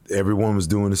everyone was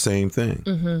doing the same thing,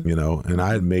 you know. And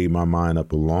I had made my mind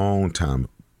up a long time,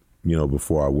 you know,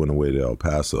 before I went away to El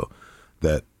Paso,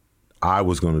 that I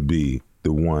was going to be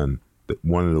one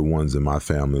of the ones in my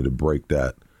family to break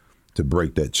that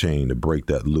chain, to break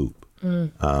that loop.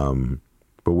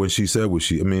 But when she said what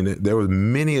I mean, there was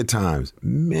many a times,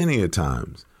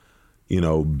 you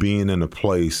know, being in a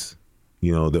place,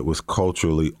 you know, that was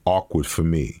culturally awkward for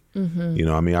me. You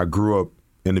know, I mean, I grew up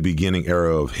in the beginning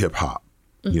era of hip hop,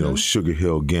 you know, Sugar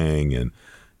Hill Gang and,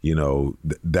 you know,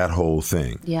 that whole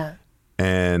thing. Yeah.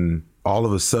 And all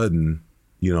of a sudden,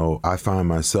 you know, I find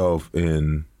myself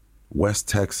in West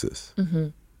Texas,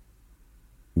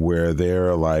 where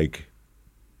they're like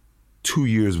 2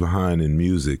 years behind in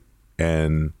music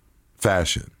and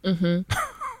fashion.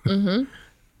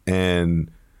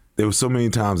 And there were so many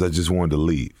times I just wanted to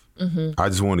leave. I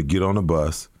just wanted to get on a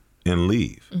bus and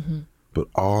leave. But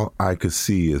all I could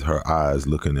see is her eyes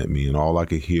looking at me, and all I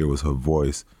could hear was her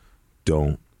voice,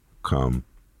 don't come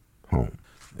home.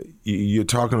 You're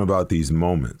talking about these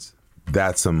moments.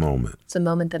 That's a moment. It's a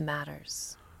moment that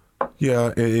matters.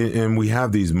 Yeah, and we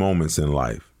have these moments in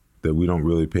life that we don't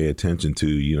really pay attention to,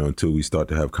 you know, until we start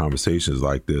to have conversations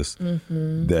like this,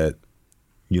 that,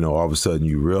 you know, all of a sudden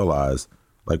you realize,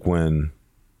 like when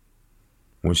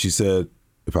she said,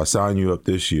 if I sign you up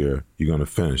this year, you're going to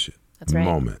finish it. That's right.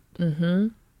 Moment.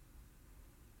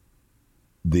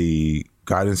 The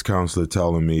guidance counselor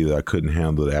telling me that I couldn't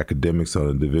handle the academics on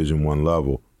a Division I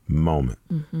level, moment.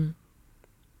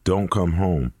 Don't come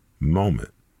home, moment.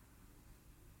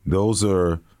 Those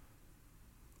are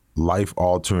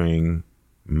life-altering,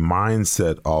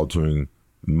 mindset-altering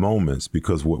moments,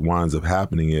 because what winds up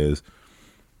happening is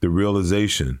the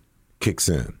realization kicks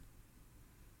in.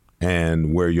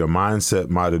 And where your mindset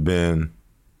might have been,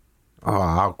 oh,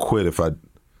 I'll quit if I...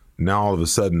 Now all of a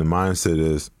sudden the mindset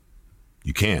is,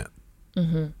 you can't.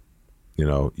 You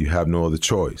know, you have no other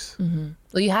choice.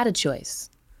 Well, you had a choice.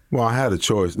 Well, I had a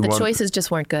choice. The choices just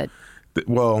weren't good.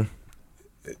 Well,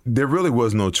 there really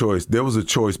was no choice. There was a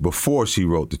choice before she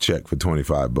wrote the check for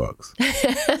 $25.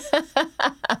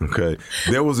 Okay.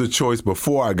 There was a choice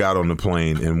before I got on the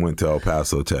plane and went to El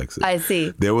Paso, Texas. I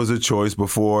see. There was a choice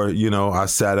before, you know, I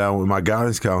sat down with my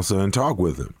guidance counselor and talked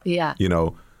with him. Yeah. You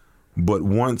know, but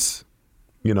once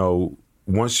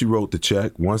she wrote the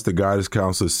check, once the guidance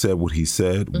counselor said what he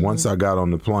said, once I got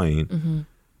on the plane,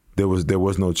 there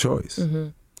was no choice.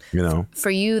 You know?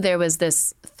 For you, there was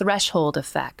this threshold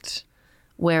effect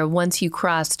where once you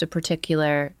crossed a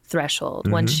particular threshold,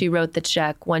 once she wrote the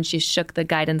check, once she shook the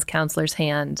guidance counselor's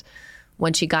hand,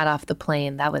 once she got off the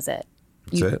plane, that was it.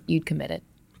 You'd committed.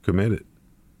 Committed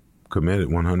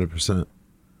 100%.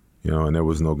 You know, and there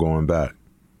was no going back.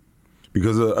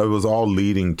 Because it was all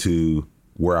leading to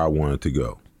where I wanted to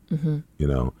go, you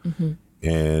know?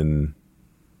 And,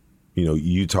 you know,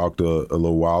 you talked a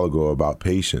little while ago about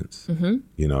patience.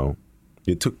 You know,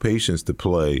 it took patience to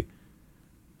play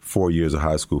 4 years of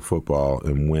high school football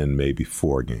and win maybe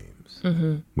 4 games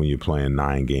when you're playing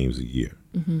 9 games a year.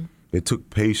 It took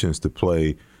patience to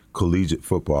play collegiate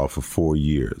football for 4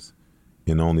 years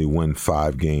and only win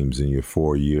 5 games in your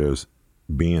 4 years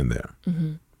being there.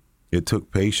 It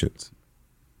took patience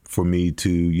for me to,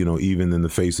 even in the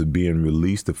face of being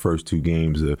released the first 2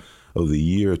 games of the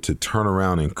year, to turn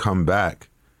around and come back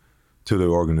to the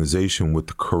organization with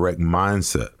the correct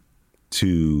mindset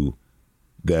to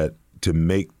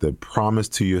make the promise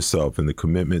to yourself and the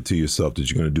commitment to yourself that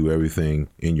you're going to do everything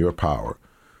in your power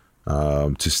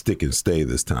to stick and stay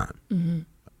this time. And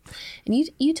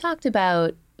you talked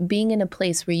about being in a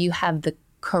place where you have the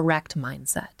correct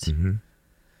mindset.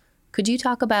 Could you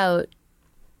talk about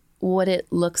what it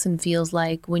looks and feels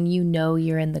like when you know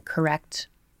you're in the correct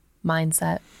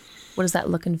mindset? What does that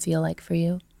look and feel like for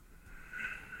you?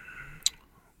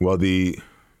 Well, the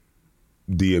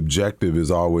objective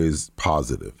is always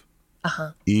positive.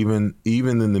 Even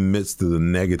in the midst of the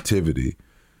negativity,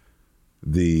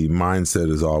 the mindset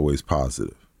is always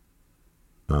positive.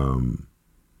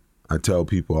 I tell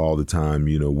people all the time,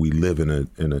 we live in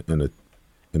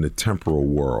a temporal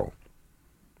world,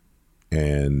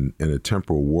 and in a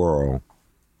temporal world,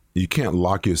 you can't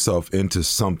lock yourself into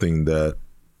something that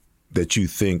you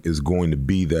think is going to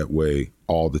be that way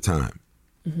all the time.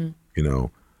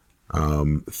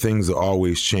 Things are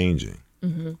always changing.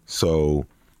 So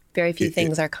very few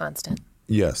things are constant.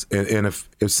 Yes. And if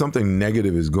something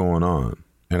negative is going on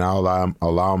and I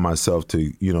allow myself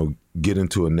to, get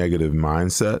into a negative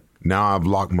mindset, now I've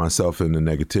locked myself into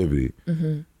negativity.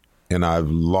 And I've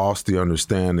lost the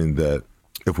understanding that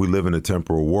if we live in a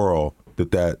temporal world,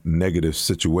 that negative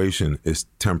situation is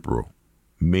temporal,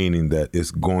 meaning that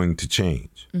it's going to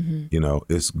change.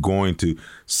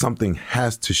 Something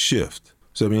has to shift.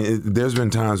 So, there's been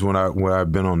times where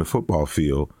I've been on the football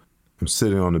field, I'm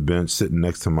sitting on the bench, sitting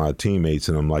next to my teammates,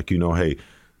 and I'm like, hey,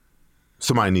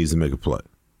 somebody needs to make a play.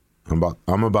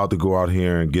 I'm about to go out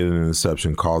here and get an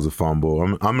interception, cause a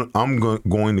fumble. I'm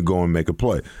going to go and make a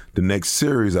play. The next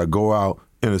series, I go out,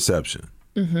 interception.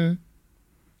 And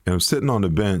I'm sitting on the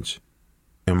bench,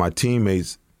 and my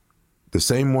teammates, the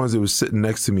same ones that were sitting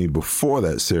next to me before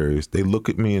that series, they look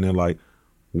at me and they're like,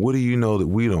 what do you know that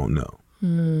we don't know?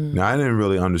 Now, I didn't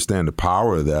really understand the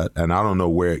power of that, and I don't know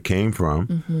where it came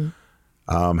from.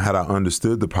 Had I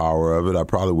understood the power of it, I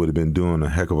probably would have been doing a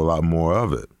heck of a lot more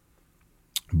of it.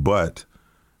 But,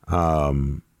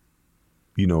 I've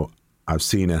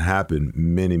seen it happen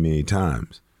many, many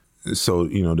times. So,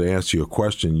 to answer your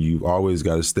question, you've always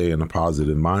got to stay in a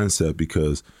positive mindset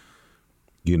because,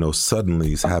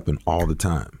 suddenlies happen all the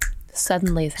time.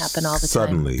 Suddenlies happen all the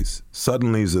time.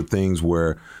 Suddenlies are things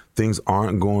where things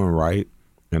aren't going right,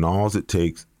 and all it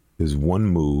takes is one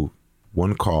move,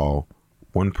 one call,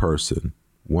 one person,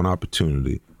 one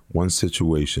opportunity, one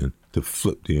situation to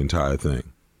flip the entire thing.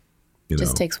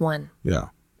 Just takes one. Yeah.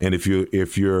 And if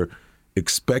you're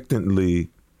expectantly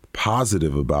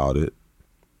positive about it,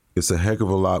 it's a heck of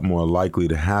a lot more likely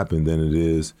to happen than it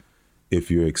is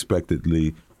if you're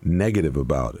expectantly negative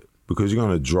about it. Because you're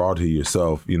going to draw to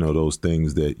yourself, those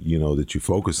things that, that you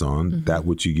focus on. That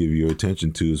what you give your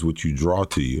attention to is what you draw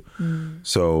to you.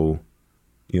 So,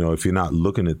 if you're not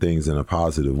looking at things in a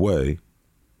positive way,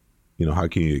 how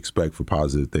can you expect for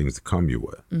positive things to come your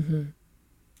way?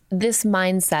 This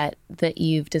mindset that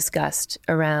you've discussed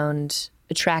around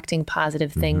attracting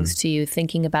positive things to you,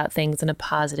 thinking about things in a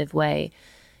positive way,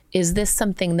 is this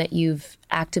something that you've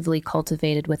actively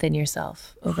cultivated within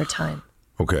yourself over time?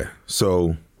 Okay.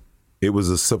 So it was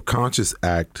a subconscious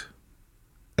act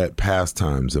at past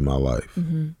times in my life.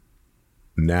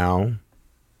 Now,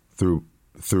 through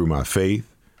my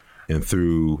faith and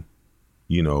through,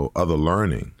 other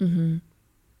learning,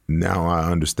 now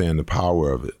I understand the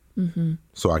power of it.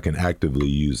 So I can actively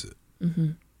use it.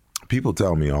 People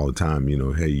tell me all the time,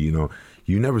 hey, you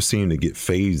never seem to get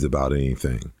fazed about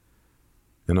anything.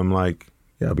 And I'm like,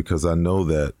 yeah, because I know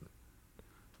that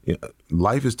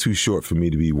life is too short for me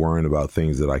to be worrying about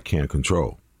things that I can't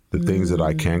control. The things that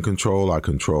I can control, I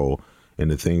control. And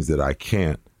the things that I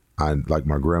can't, like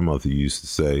my grandmother used to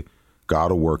say,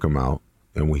 God will work them out.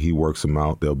 And when he works them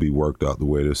out, they'll be worked out the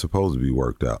way they're supposed to be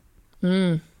worked out.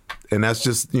 And that's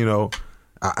just,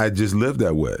 I just live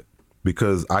that way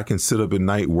because I can sit up at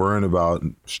night worrying about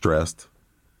stressed,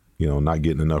 not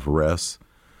getting enough rest,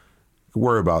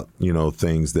 worry about,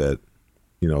 things that,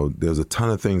 there's a ton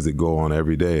of things that go on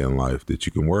every day in life that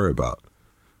you can worry about.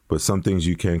 But some things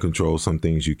you can control, some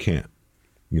things you can't.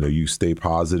 You stay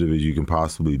positive as you can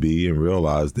possibly be and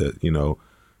realize that,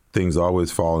 things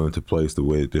always fall into place the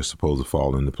way that they're supposed to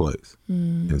fall into place.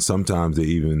 And sometimes they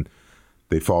even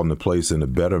they fall into place in a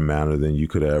better manner than you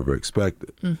could have ever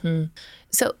expected.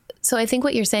 So I think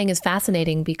what you're saying is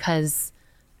fascinating because,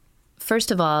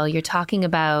 first of all, you're talking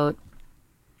about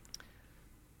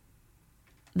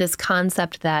this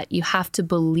concept that you have to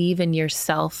believe in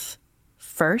yourself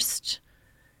first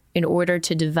in order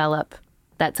to develop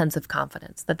that sense of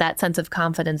confidence, that sense of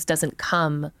confidence doesn't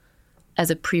come as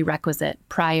a prerequisite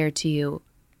prior to you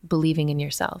believing in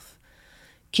yourself.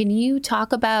 Can you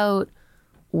talk about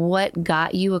what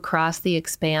got you across the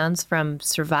expanse from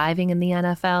surviving in the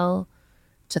NFL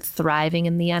to thriving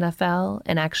in the NFL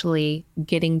and actually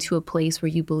getting to a place where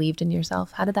you believed in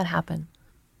yourself? How did that happen?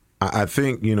 I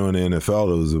think, in the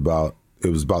NFL, it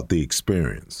was about the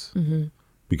experience.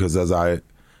 Because as I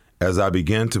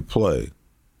began to play,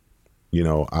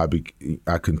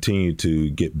 I continued to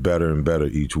get better and better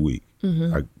each week.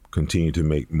 I continued to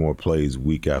make more plays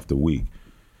week after week.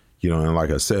 And like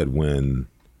I said, when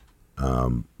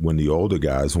one of the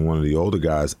older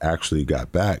guys actually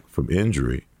got back from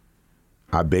injury,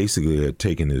 I basically had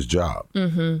taken his job.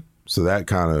 So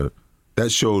that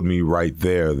showed me right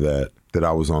there that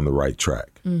I was on the right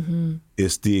track.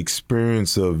 It's the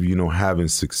experience of, having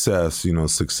success.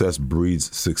 Success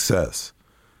breeds success.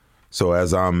 So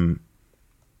as I'm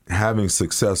having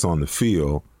success on the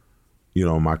field,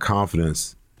 my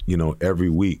confidence, every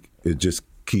week, it just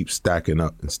keeps stacking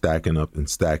up and stacking up and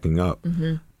stacking up.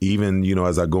 Even,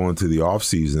 as I go into the off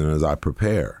season, as I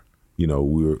prepare, we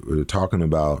were talking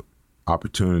about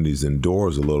opportunities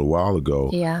indoors a little while ago.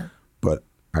 Yeah. But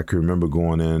I can remember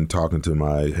going in, talking to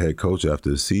my head coach after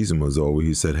the season was over.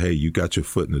 He said, "Hey, you got your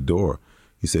foot in the door."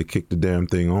 He said, "Kick the damn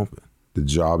thing open. The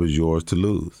job is yours to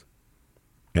lose."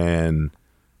 And,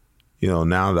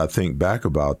 now that I think back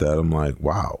about that, I'm like,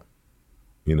 wow,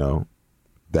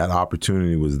 that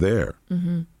opportunity was there.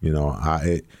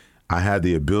 I had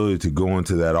the ability to go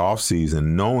into that off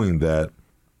season knowing that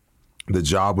the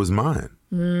job was mine.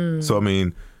 So,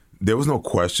 there was no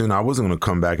question. I wasn't going to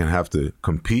come back and have to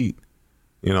compete.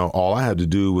 All I had to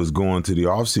do was go into the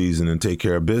off season and take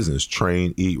care of business,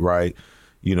 train, eat right,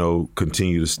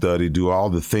 continue to study, do all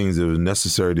the things that were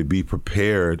necessary to be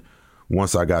prepared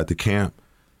once I got to camp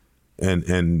and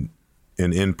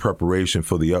in preparation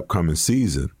for the upcoming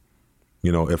season.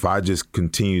 If I just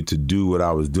continued to do what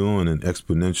I was doing and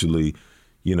exponentially,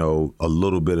 a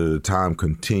little bit at a time,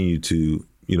 continue to,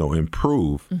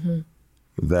 improve,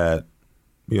 that,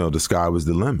 the sky was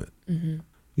the limit.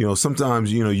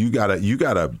 Sometimes, you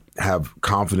gotta have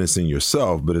confidence in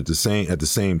yourself, but at the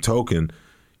same token,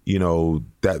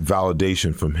 that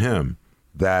validation from him,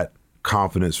 that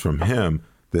confidence from him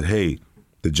that, hey,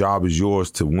 the job is yours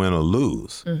to win or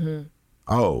lose.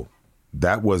 Oh,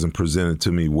 that wasn't presented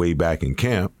to me way back in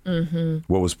camp.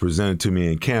 What was presented to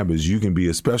me in camp is you can be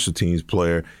a special teams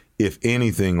player, if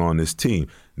anything, on this team.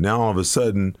 Now, all of a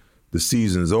sudden, the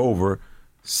season's over,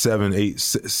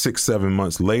 6, 7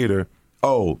 months later,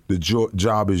 oh, the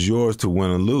job is yours to win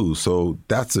or lose. So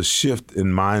that's a shift in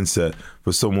mindset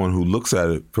for someone who looks at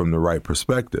it from the right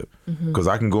perspective. Because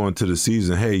I can go into the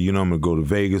season, hey, I'm going to go to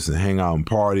Vegas and hang out and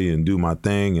party and do my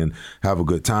thing and have a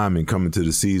good time, and come into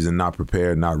the season not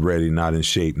prepared, not ready, not in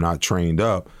shape, not trained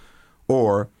up.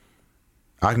 Or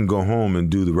I can go home and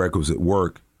do the requisite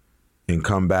work and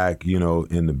come back,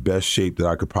 in the best shape that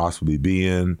I could possibly be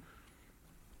in,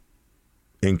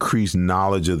 increase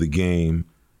knowledge of the game,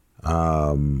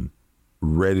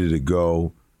 ready to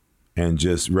go, and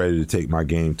just ready to take my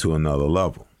game to another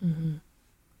level.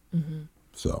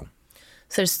 So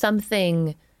there's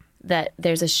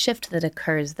a shift that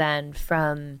occurs then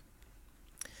from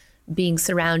being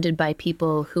surrounded by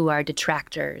people who are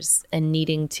detractors and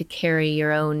needing to carry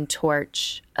your own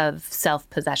torch of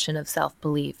self-possession, of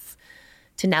self-belief,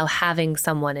 to now having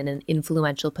someone in an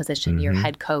influential position, your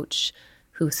head coach,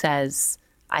 who says,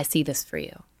 "I see this for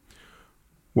you."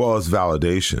 Well, it's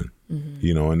validation,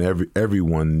 and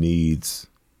everyone needs,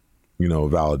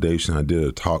 validation. I did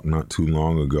a talk not too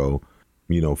long ago,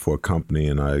 for a company,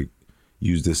 and I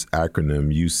used this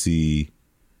acronym UCV.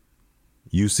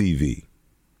 UCV.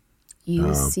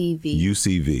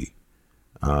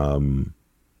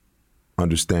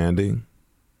 Understanding,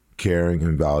 caring,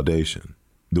 and validation.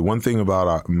 The one thing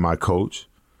about my coach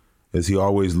is he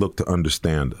always looked to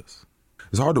understand us.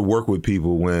 It's hard to work with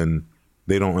people when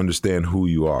they don't understand who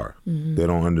you are. They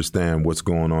don't understand what's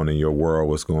going on in your world,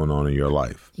 what's going on in your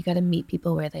life. You got to meet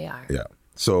people where they are. Yeah.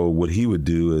 So what he would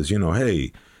do is,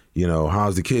 hey,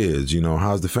 how's the kids?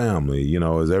 How's the family?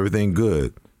 Is everything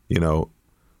good?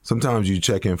 Sometimes you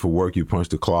check in for work, you punch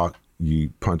the clock,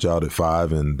 you punch out at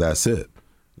 5, and that's it.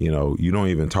 You don't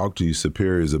even talk to your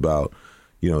superiors about,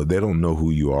 they don't know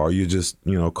who you are. You're just,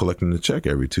 collecting the check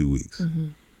every 2 weeks.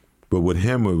 But with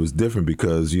him, it was different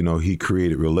because, you know, he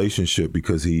created relationship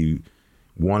because he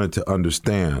wanted to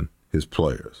understand his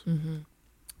players. Mm-hmm.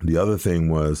 The other thing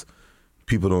was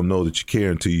people don't know that you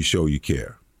care until you show you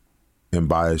care. And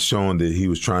by showing that he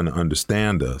was trying to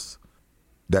understand us,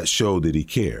 that showed that he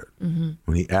cared. Mm-hmm.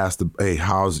 When he asked, hey,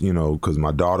 how's, you know, because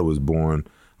my daughter was born,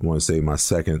 I want to say my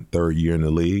second, third year in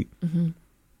the league, mm-hmm.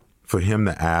 for him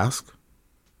to ask,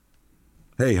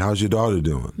 hey, how's your daughter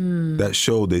doing? That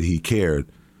showed that he cared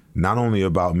not only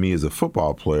about me as a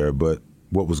football player, but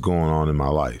what was going on in my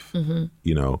life, mm-hmm.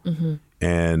 you know? Mm-hmm.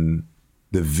 And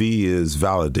the V is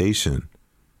validation.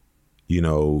 You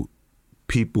know,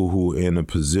 people who are in a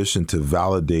position to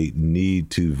validate need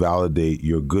to validate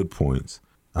your good points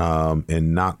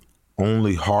and not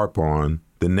only harp on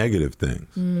the negative things.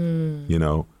 You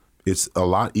know, it's a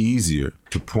lot easier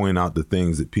to point out the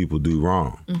things that people do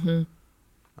wrong.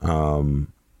 Mm-hmm.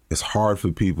 It's hard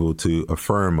for people to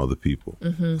affirm other people.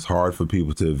 Mm-hmm. It's hard for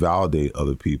people to validate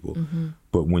other people. Mm-hmm.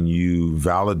 But when you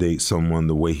validate someone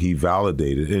the way he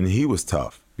validated, and he was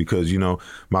tough because, you know,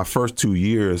 my first 2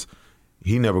 years,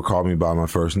 he never called me by my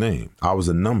first name. I was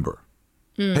a number.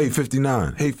 Hey,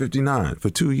 59. Hey, 59 for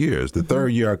 2 years. The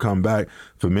third year I come back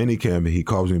for minicamp and he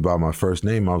calls me by my first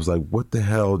name. I was like, what the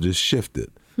hell just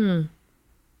shifted? But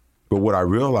what I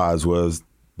realized was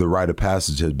the rite of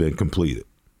passage had been completed.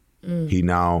 He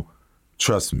now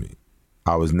trusts me.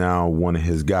 I was now one of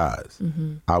his guys.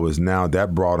 Mm-hmm.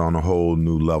 That brought on a whole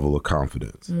new level of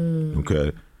confidence.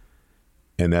 Okay.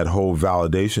 And that whole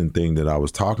validation thing that I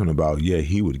was talking about, yeah,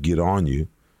 he would get on you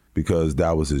because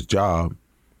that was his job.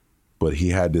 But he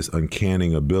had this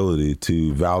uncanny ability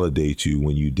to validate you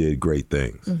when you did great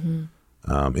things. Mm-hmm.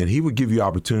 And he would give you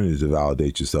opportunities to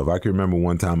validate yourself. I can remember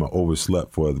one time I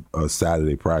overslept for a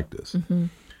Saturday practice. Mm-hmm.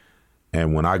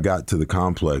 And when I got to the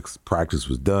complex, practice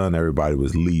was done, everybody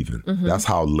was leaving. Mm-hmm. That's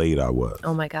how late I was.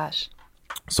 Oh my gosh.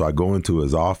 So I go into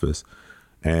his office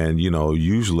and, you know,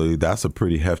 usually that's a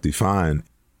pretty hefty fine,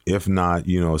 if not,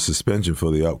 you know, suspension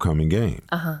for the upcoming game.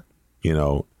 Uh-huh. You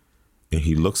know, and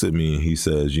he looks at me and he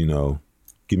says, you know,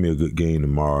 give me a good game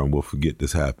tomorrow and we'll forget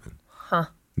this happened. Huh.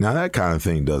 Now that kind of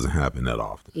thing doesn't happen that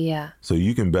often. Yeah. So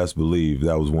you can best believe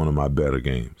that was one of my better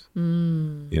games.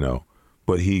 You know.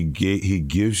 But he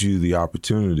gives you the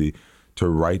opportunity to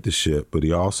right the ship, but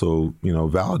he also, you know,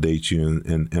 validates you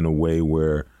in a way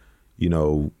where, you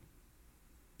know,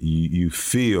 you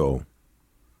feel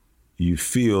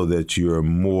that you're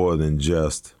more than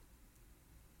just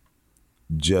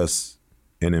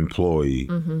an employee.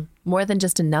 Mm-hmm. More than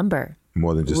just a number.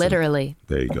 More than just literally.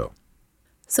 There you go.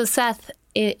 So Seth,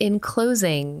 in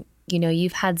closing, you know,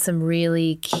 you've had some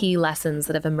really key lessons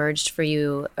that have emerged for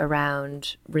you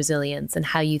around resilience and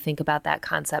how you think about that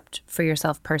concept for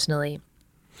yourself personally.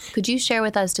 Could you share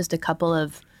with us just a couple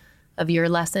of your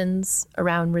lessons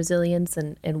around resilience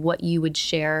and what you would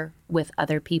share with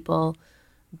other people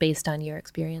based on your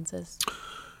experiences?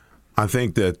 I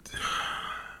think that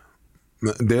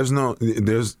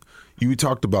you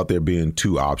talked about there being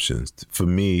two options. For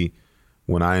me,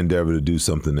 when I endeavor to do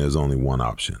something, there's only one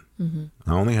option. Mm-hmm.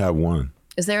 I only have one.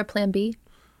 Is there a plan B?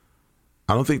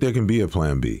 I don't think there can be a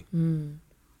plan B,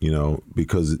 you know,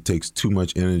 because it takes too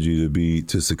much energy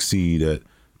to succeed at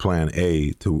plan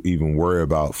A to even worry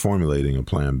about formulating a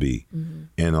plan B. Mm-hmm.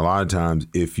 And a lot of times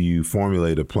if you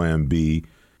formulate a plan B,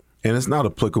 and it's not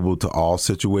applicable to all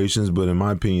situations, but in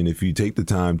my opinion, if you take the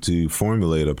time to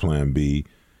formulate a plan B,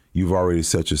 you've already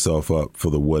set yourself up for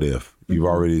the what if. You've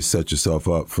already set yourself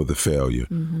up for the failure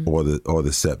or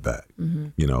the setback,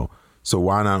 you know. So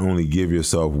why not only give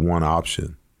yourself one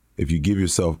option? If you give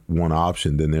yourself one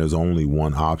option, then there's only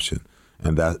one option,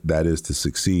 and that is to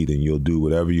succeed. And you'll do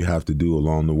whatever you have to do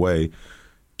along the way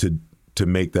to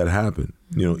make that happen.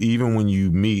 You know, even when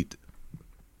you meet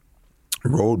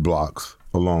roadblocks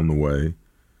along the way,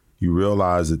 you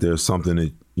realize that there's something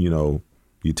that, you know,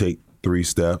 you take 3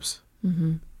 steps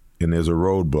and there's a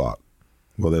roadblock.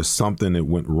 Well, there's something that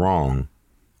went wrong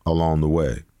along the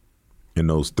way in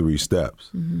those 3 steps.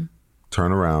 Mm-hmm.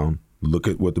 Turn around, look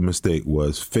at what the mistake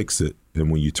was, fix it, and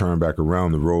when you turn back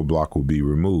around, the roadblock will be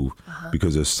removed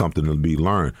because there's something to be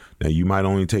learned. Now, you might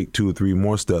only take 2 or 3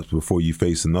 more steps before you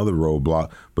face another roadblock,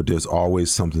 but there's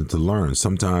always something to learn.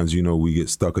 Sometimes, you know, we get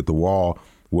stuck at the wall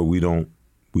where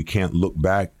we can't look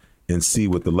back and see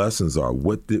what the lessons are.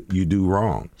 What did you do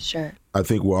wrong? Sure. I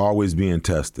think we're always being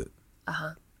tested.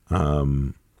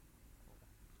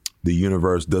 The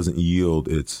universe doesn't yield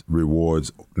its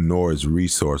rewards nor its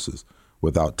resources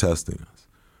without testing us.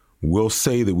 We'll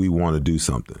say that we want to do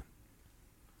something.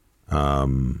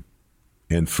 And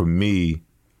for me,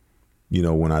 you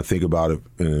know, when I think about it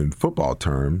in football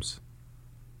terms,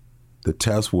 the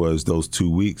test was those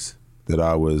 2 weeks that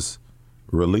I was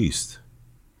released.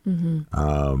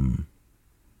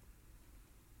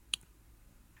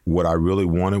 What I really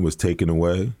wanted was taken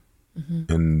away,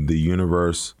 and the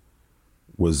universe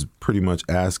was pretty much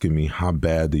asking me, how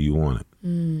bad do you want it?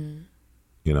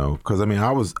 You know, because I mean,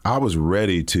 I was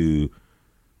ready to,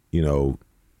 you know,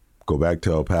 go back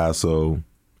to El Paso,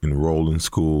 enroll in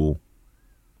school.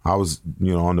 I was,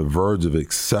 you know, on the verge of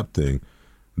accepting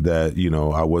that, you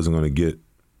know, I wasn't going to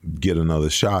get another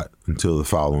shot until the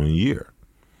following year.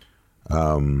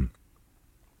 But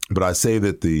I say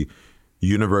that the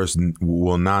universe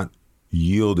will not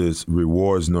yield its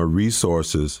rewards nor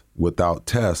resources without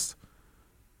tests.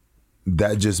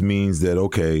 That just means that,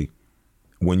 okay,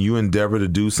 when you endeavor to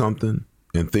do something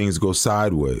and things go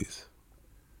sideways,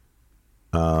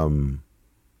 are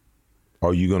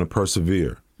you going to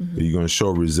persevere? Are you going to show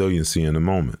resiliency in the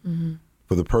moment?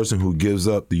 For the person who gives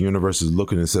up, the universe is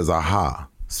looking and says, aha,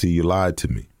 see, you lied to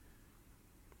me.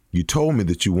 You told me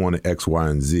that you wanted X, Y,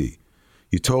 and Z.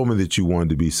 You told me that you wanted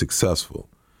to be successful.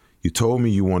 You told me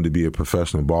you wanted to be a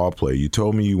professional ball player. You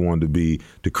told me you wanted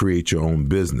to create your own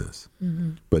business.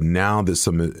 But now that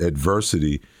some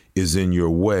adversity is in your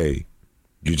way,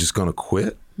 you're just going to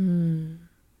quit?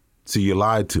 So you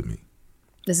lied to me.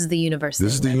 This is the universe.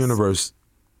 This is the universe.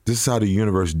 This is how the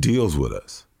universe deals with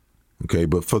us. Okay,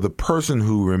 but for the person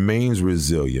who remains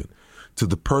resilient, to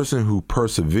the person who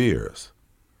perseveres,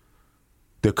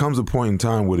 there comes a point in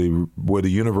time where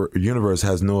the universe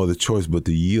has no other choice but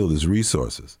to yield its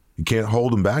resources. You can't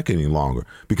hold them back any longer,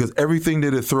 because everything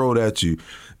that it throws at you,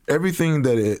 everything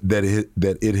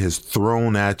that it has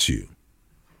thrown at you,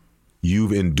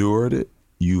 you've endured it,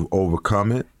 you've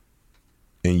overcome it,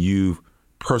 and you've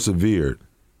persevered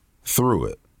through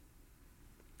it.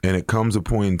 And it comes a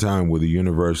point in time where the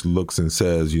universe looks and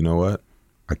says, you know what?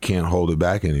 I can't hold it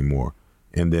back anymore.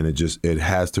 And then it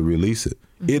has to release it.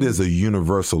 It is a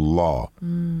universal law.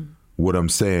 What I'm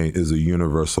saying is a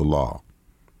universal law,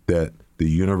 that the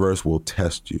universe will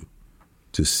test you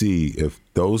to see if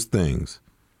those things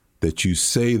that you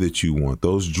say that you want,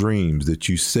 those dreams that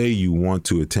you say you want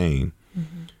to attain,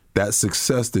 that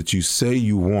success that you say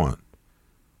you want,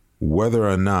 whether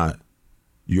or not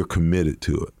you're committed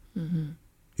to it.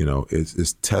 You know,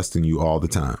 it's testing you all the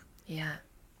time. Yeah,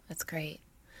 that's great.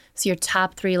 So your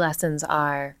top 3 lessons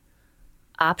are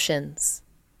options.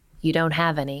 You don't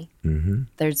have any.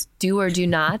 There's do or do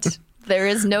not. There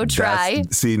is no try.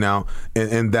 See now,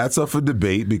 and that's up for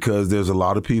debate, because there's a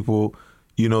lot of people,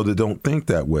 you know, that don't think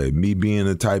that way. Me being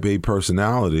a type A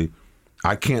personality,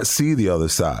 I can't see the other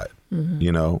side,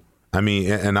 you know. I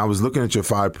mean, and I was looking at your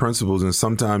 5 principles, and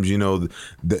sometimes, you know,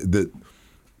 that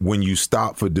when you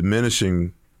stop for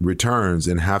diminishing returns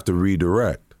and have to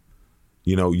redirect,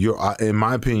 you know, in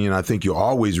my opinion, I think you're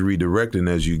always redirecting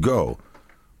as you go,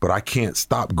 but I can't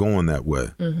stop going that way.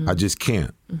 I just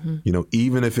can't, you know,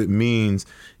 even if it means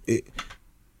it.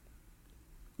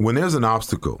 When there's an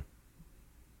obstacle,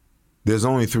 there's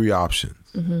only 3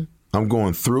 options. I'm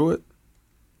going through it,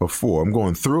 or 4. I'm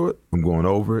going through it, I'm going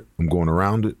over it, I'm going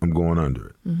around it, I'm going under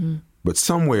it. But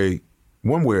some way,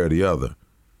 one way or the other,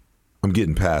 I'm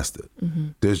getting past it.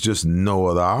 There's just no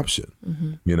other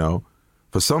option, you know.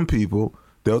 For some people,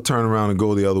 they'll turn around and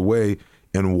go the other way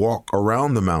and walk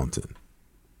around the mountain,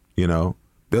 you know.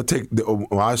 They'll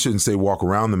I shouldn't say walk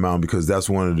around the mountain, because that's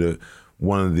one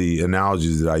of the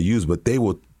analogies that I use, but they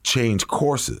will change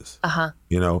courses,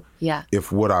 you know. Yeah.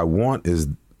 If what I want is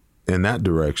in that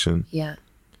direction,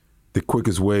 the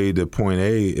quickest way to point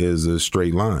A is a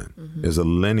straight line, is a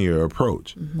linear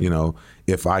approach. You know,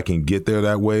 if I can get there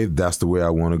that way, that's the way I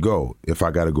want to go. If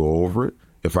I got to go over it,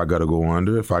 if I got to go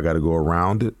under it, if I got to go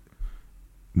around it,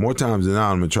 more times than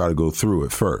not, I'm going to try to go through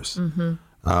it first.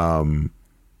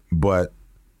 But,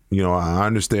 you know, I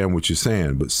understand what you're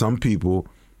saying, but some people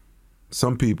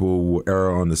will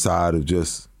err on the side of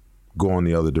just going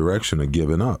the other direction or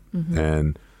giving up.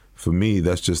 And for me,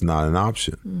 that's just not an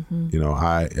option. You know,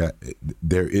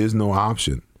 there is no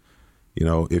option. You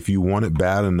know, if you want it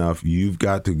bad enough, you've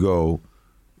got to go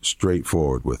straight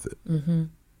forward with it.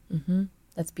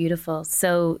 That's beautiful.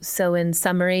 So in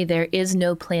summary, there is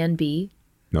no plan B.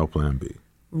 No plan B.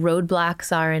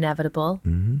 Roadblocks are inevitable.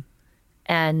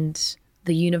 And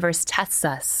the universe tests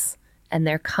us. And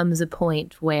there comes a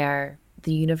point where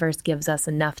the universe gives us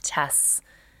enough tests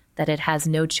that it has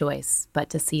no choice but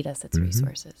to cede us its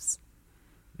resources.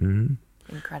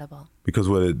 Incredible. Because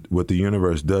what the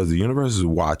universe does, the universe is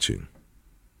watching.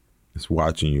 It's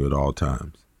watching you at all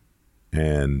times.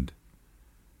 And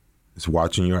it's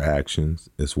watching your actions.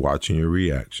 It's watching your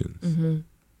reactions.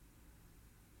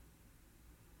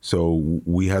 So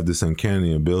we have this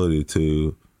uncanny ability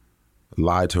to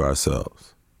lie to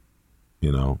ourselves.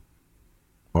 you know,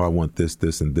 oh, I want this,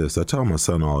 this, and this. I tell my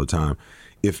son all the time,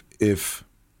 if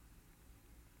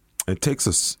it takes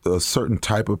a certain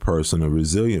type of person, a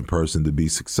resilient person, to be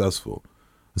successful.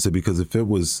 I said, because if it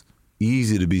was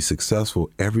easy to be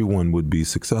successful, everyone would be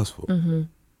successful. Mm-hmm.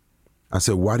 I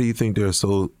said, why do you think there are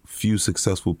so few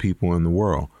successful people in the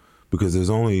world? Because there's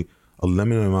only a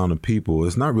limited amount of people.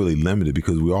 It's not really limited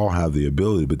because we all have the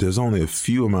ability, but there's only a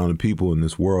few amount of people in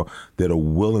this world that are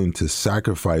willing to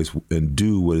sacrifice and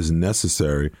do what is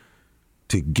necessary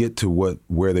to get to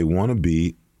where they want to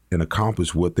be and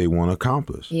accomplish what they want to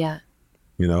accomplish. Yeah.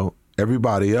 You know,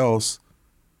 everybody else,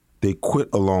 they quit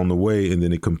along the way and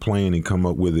then they complain and come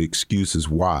up with excuses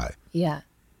why. Yeah.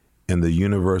 And the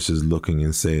universe is looking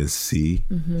and saying, see,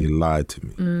 you lied to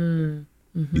me.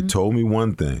 Mm-hmm. You told me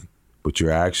one thing, but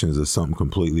your actions are something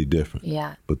completely different.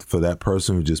 Yeah. But for that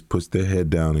person who just puts their head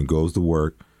down and goes to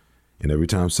work, and every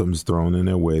time something's thrown in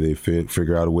their way, they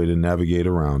figure out a way to navigate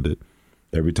around it.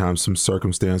 Every time some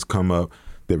circumstance come up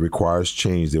that requires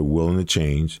change, they're willing to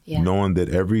change, knowing that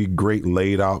every great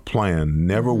laid out plan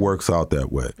never works out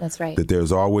that way. That's right. That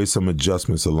there's always some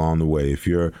adjustments along the way. If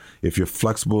you're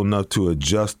flexible enough to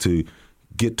adjust to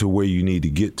get to where you need to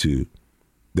get to,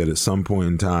 that at some point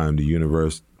in time, the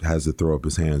universe has to throw up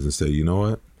its hands and say, you know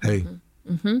what? Hey,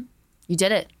 you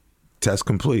did it. Test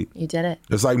complete. You did it.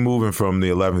 It's like moving from the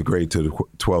 11th grade to the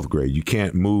 12th grade. You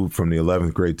can't move from the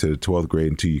 11th grade to the 12th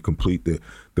grade until you complete the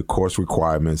course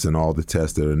requirements and all the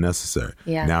tests that are necessary.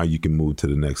 Yeah. Now you can move to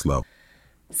the next level.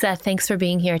 Seth, thanks for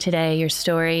being here today. Your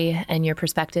story and your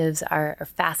perspectives are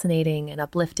fascinating and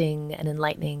uplifting and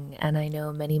enlightening. And I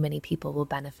know many, many people will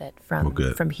benefit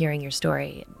from hearing your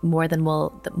story more than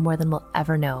we'll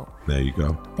ever know. There you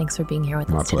go. Thanks for being here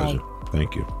with us today. My pleasure.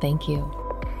 Thank you. Thank you.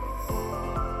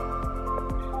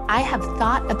 I have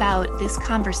thought about this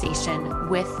conversation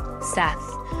with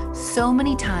Seth so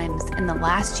many times in the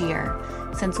last year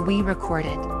since we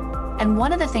recorded. And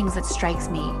one of the things that strikes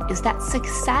me is that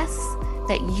success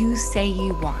that you say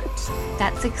you want,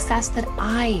 that success that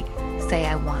I say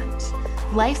I want.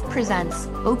 Life presents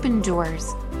open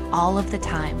doors all of the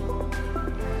time.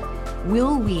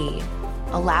 Will we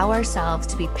allow ourselves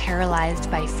to be paralyzed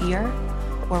by fear,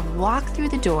 or walk through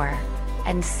the door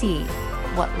and see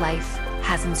what life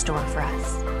has in store for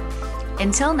us?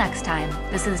 Until next time,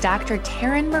 this is Dr.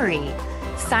 Taryn Marie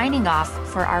signing off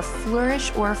for our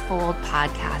Flourish or Fold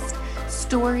podcast,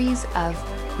 Stories of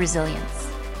Resilience.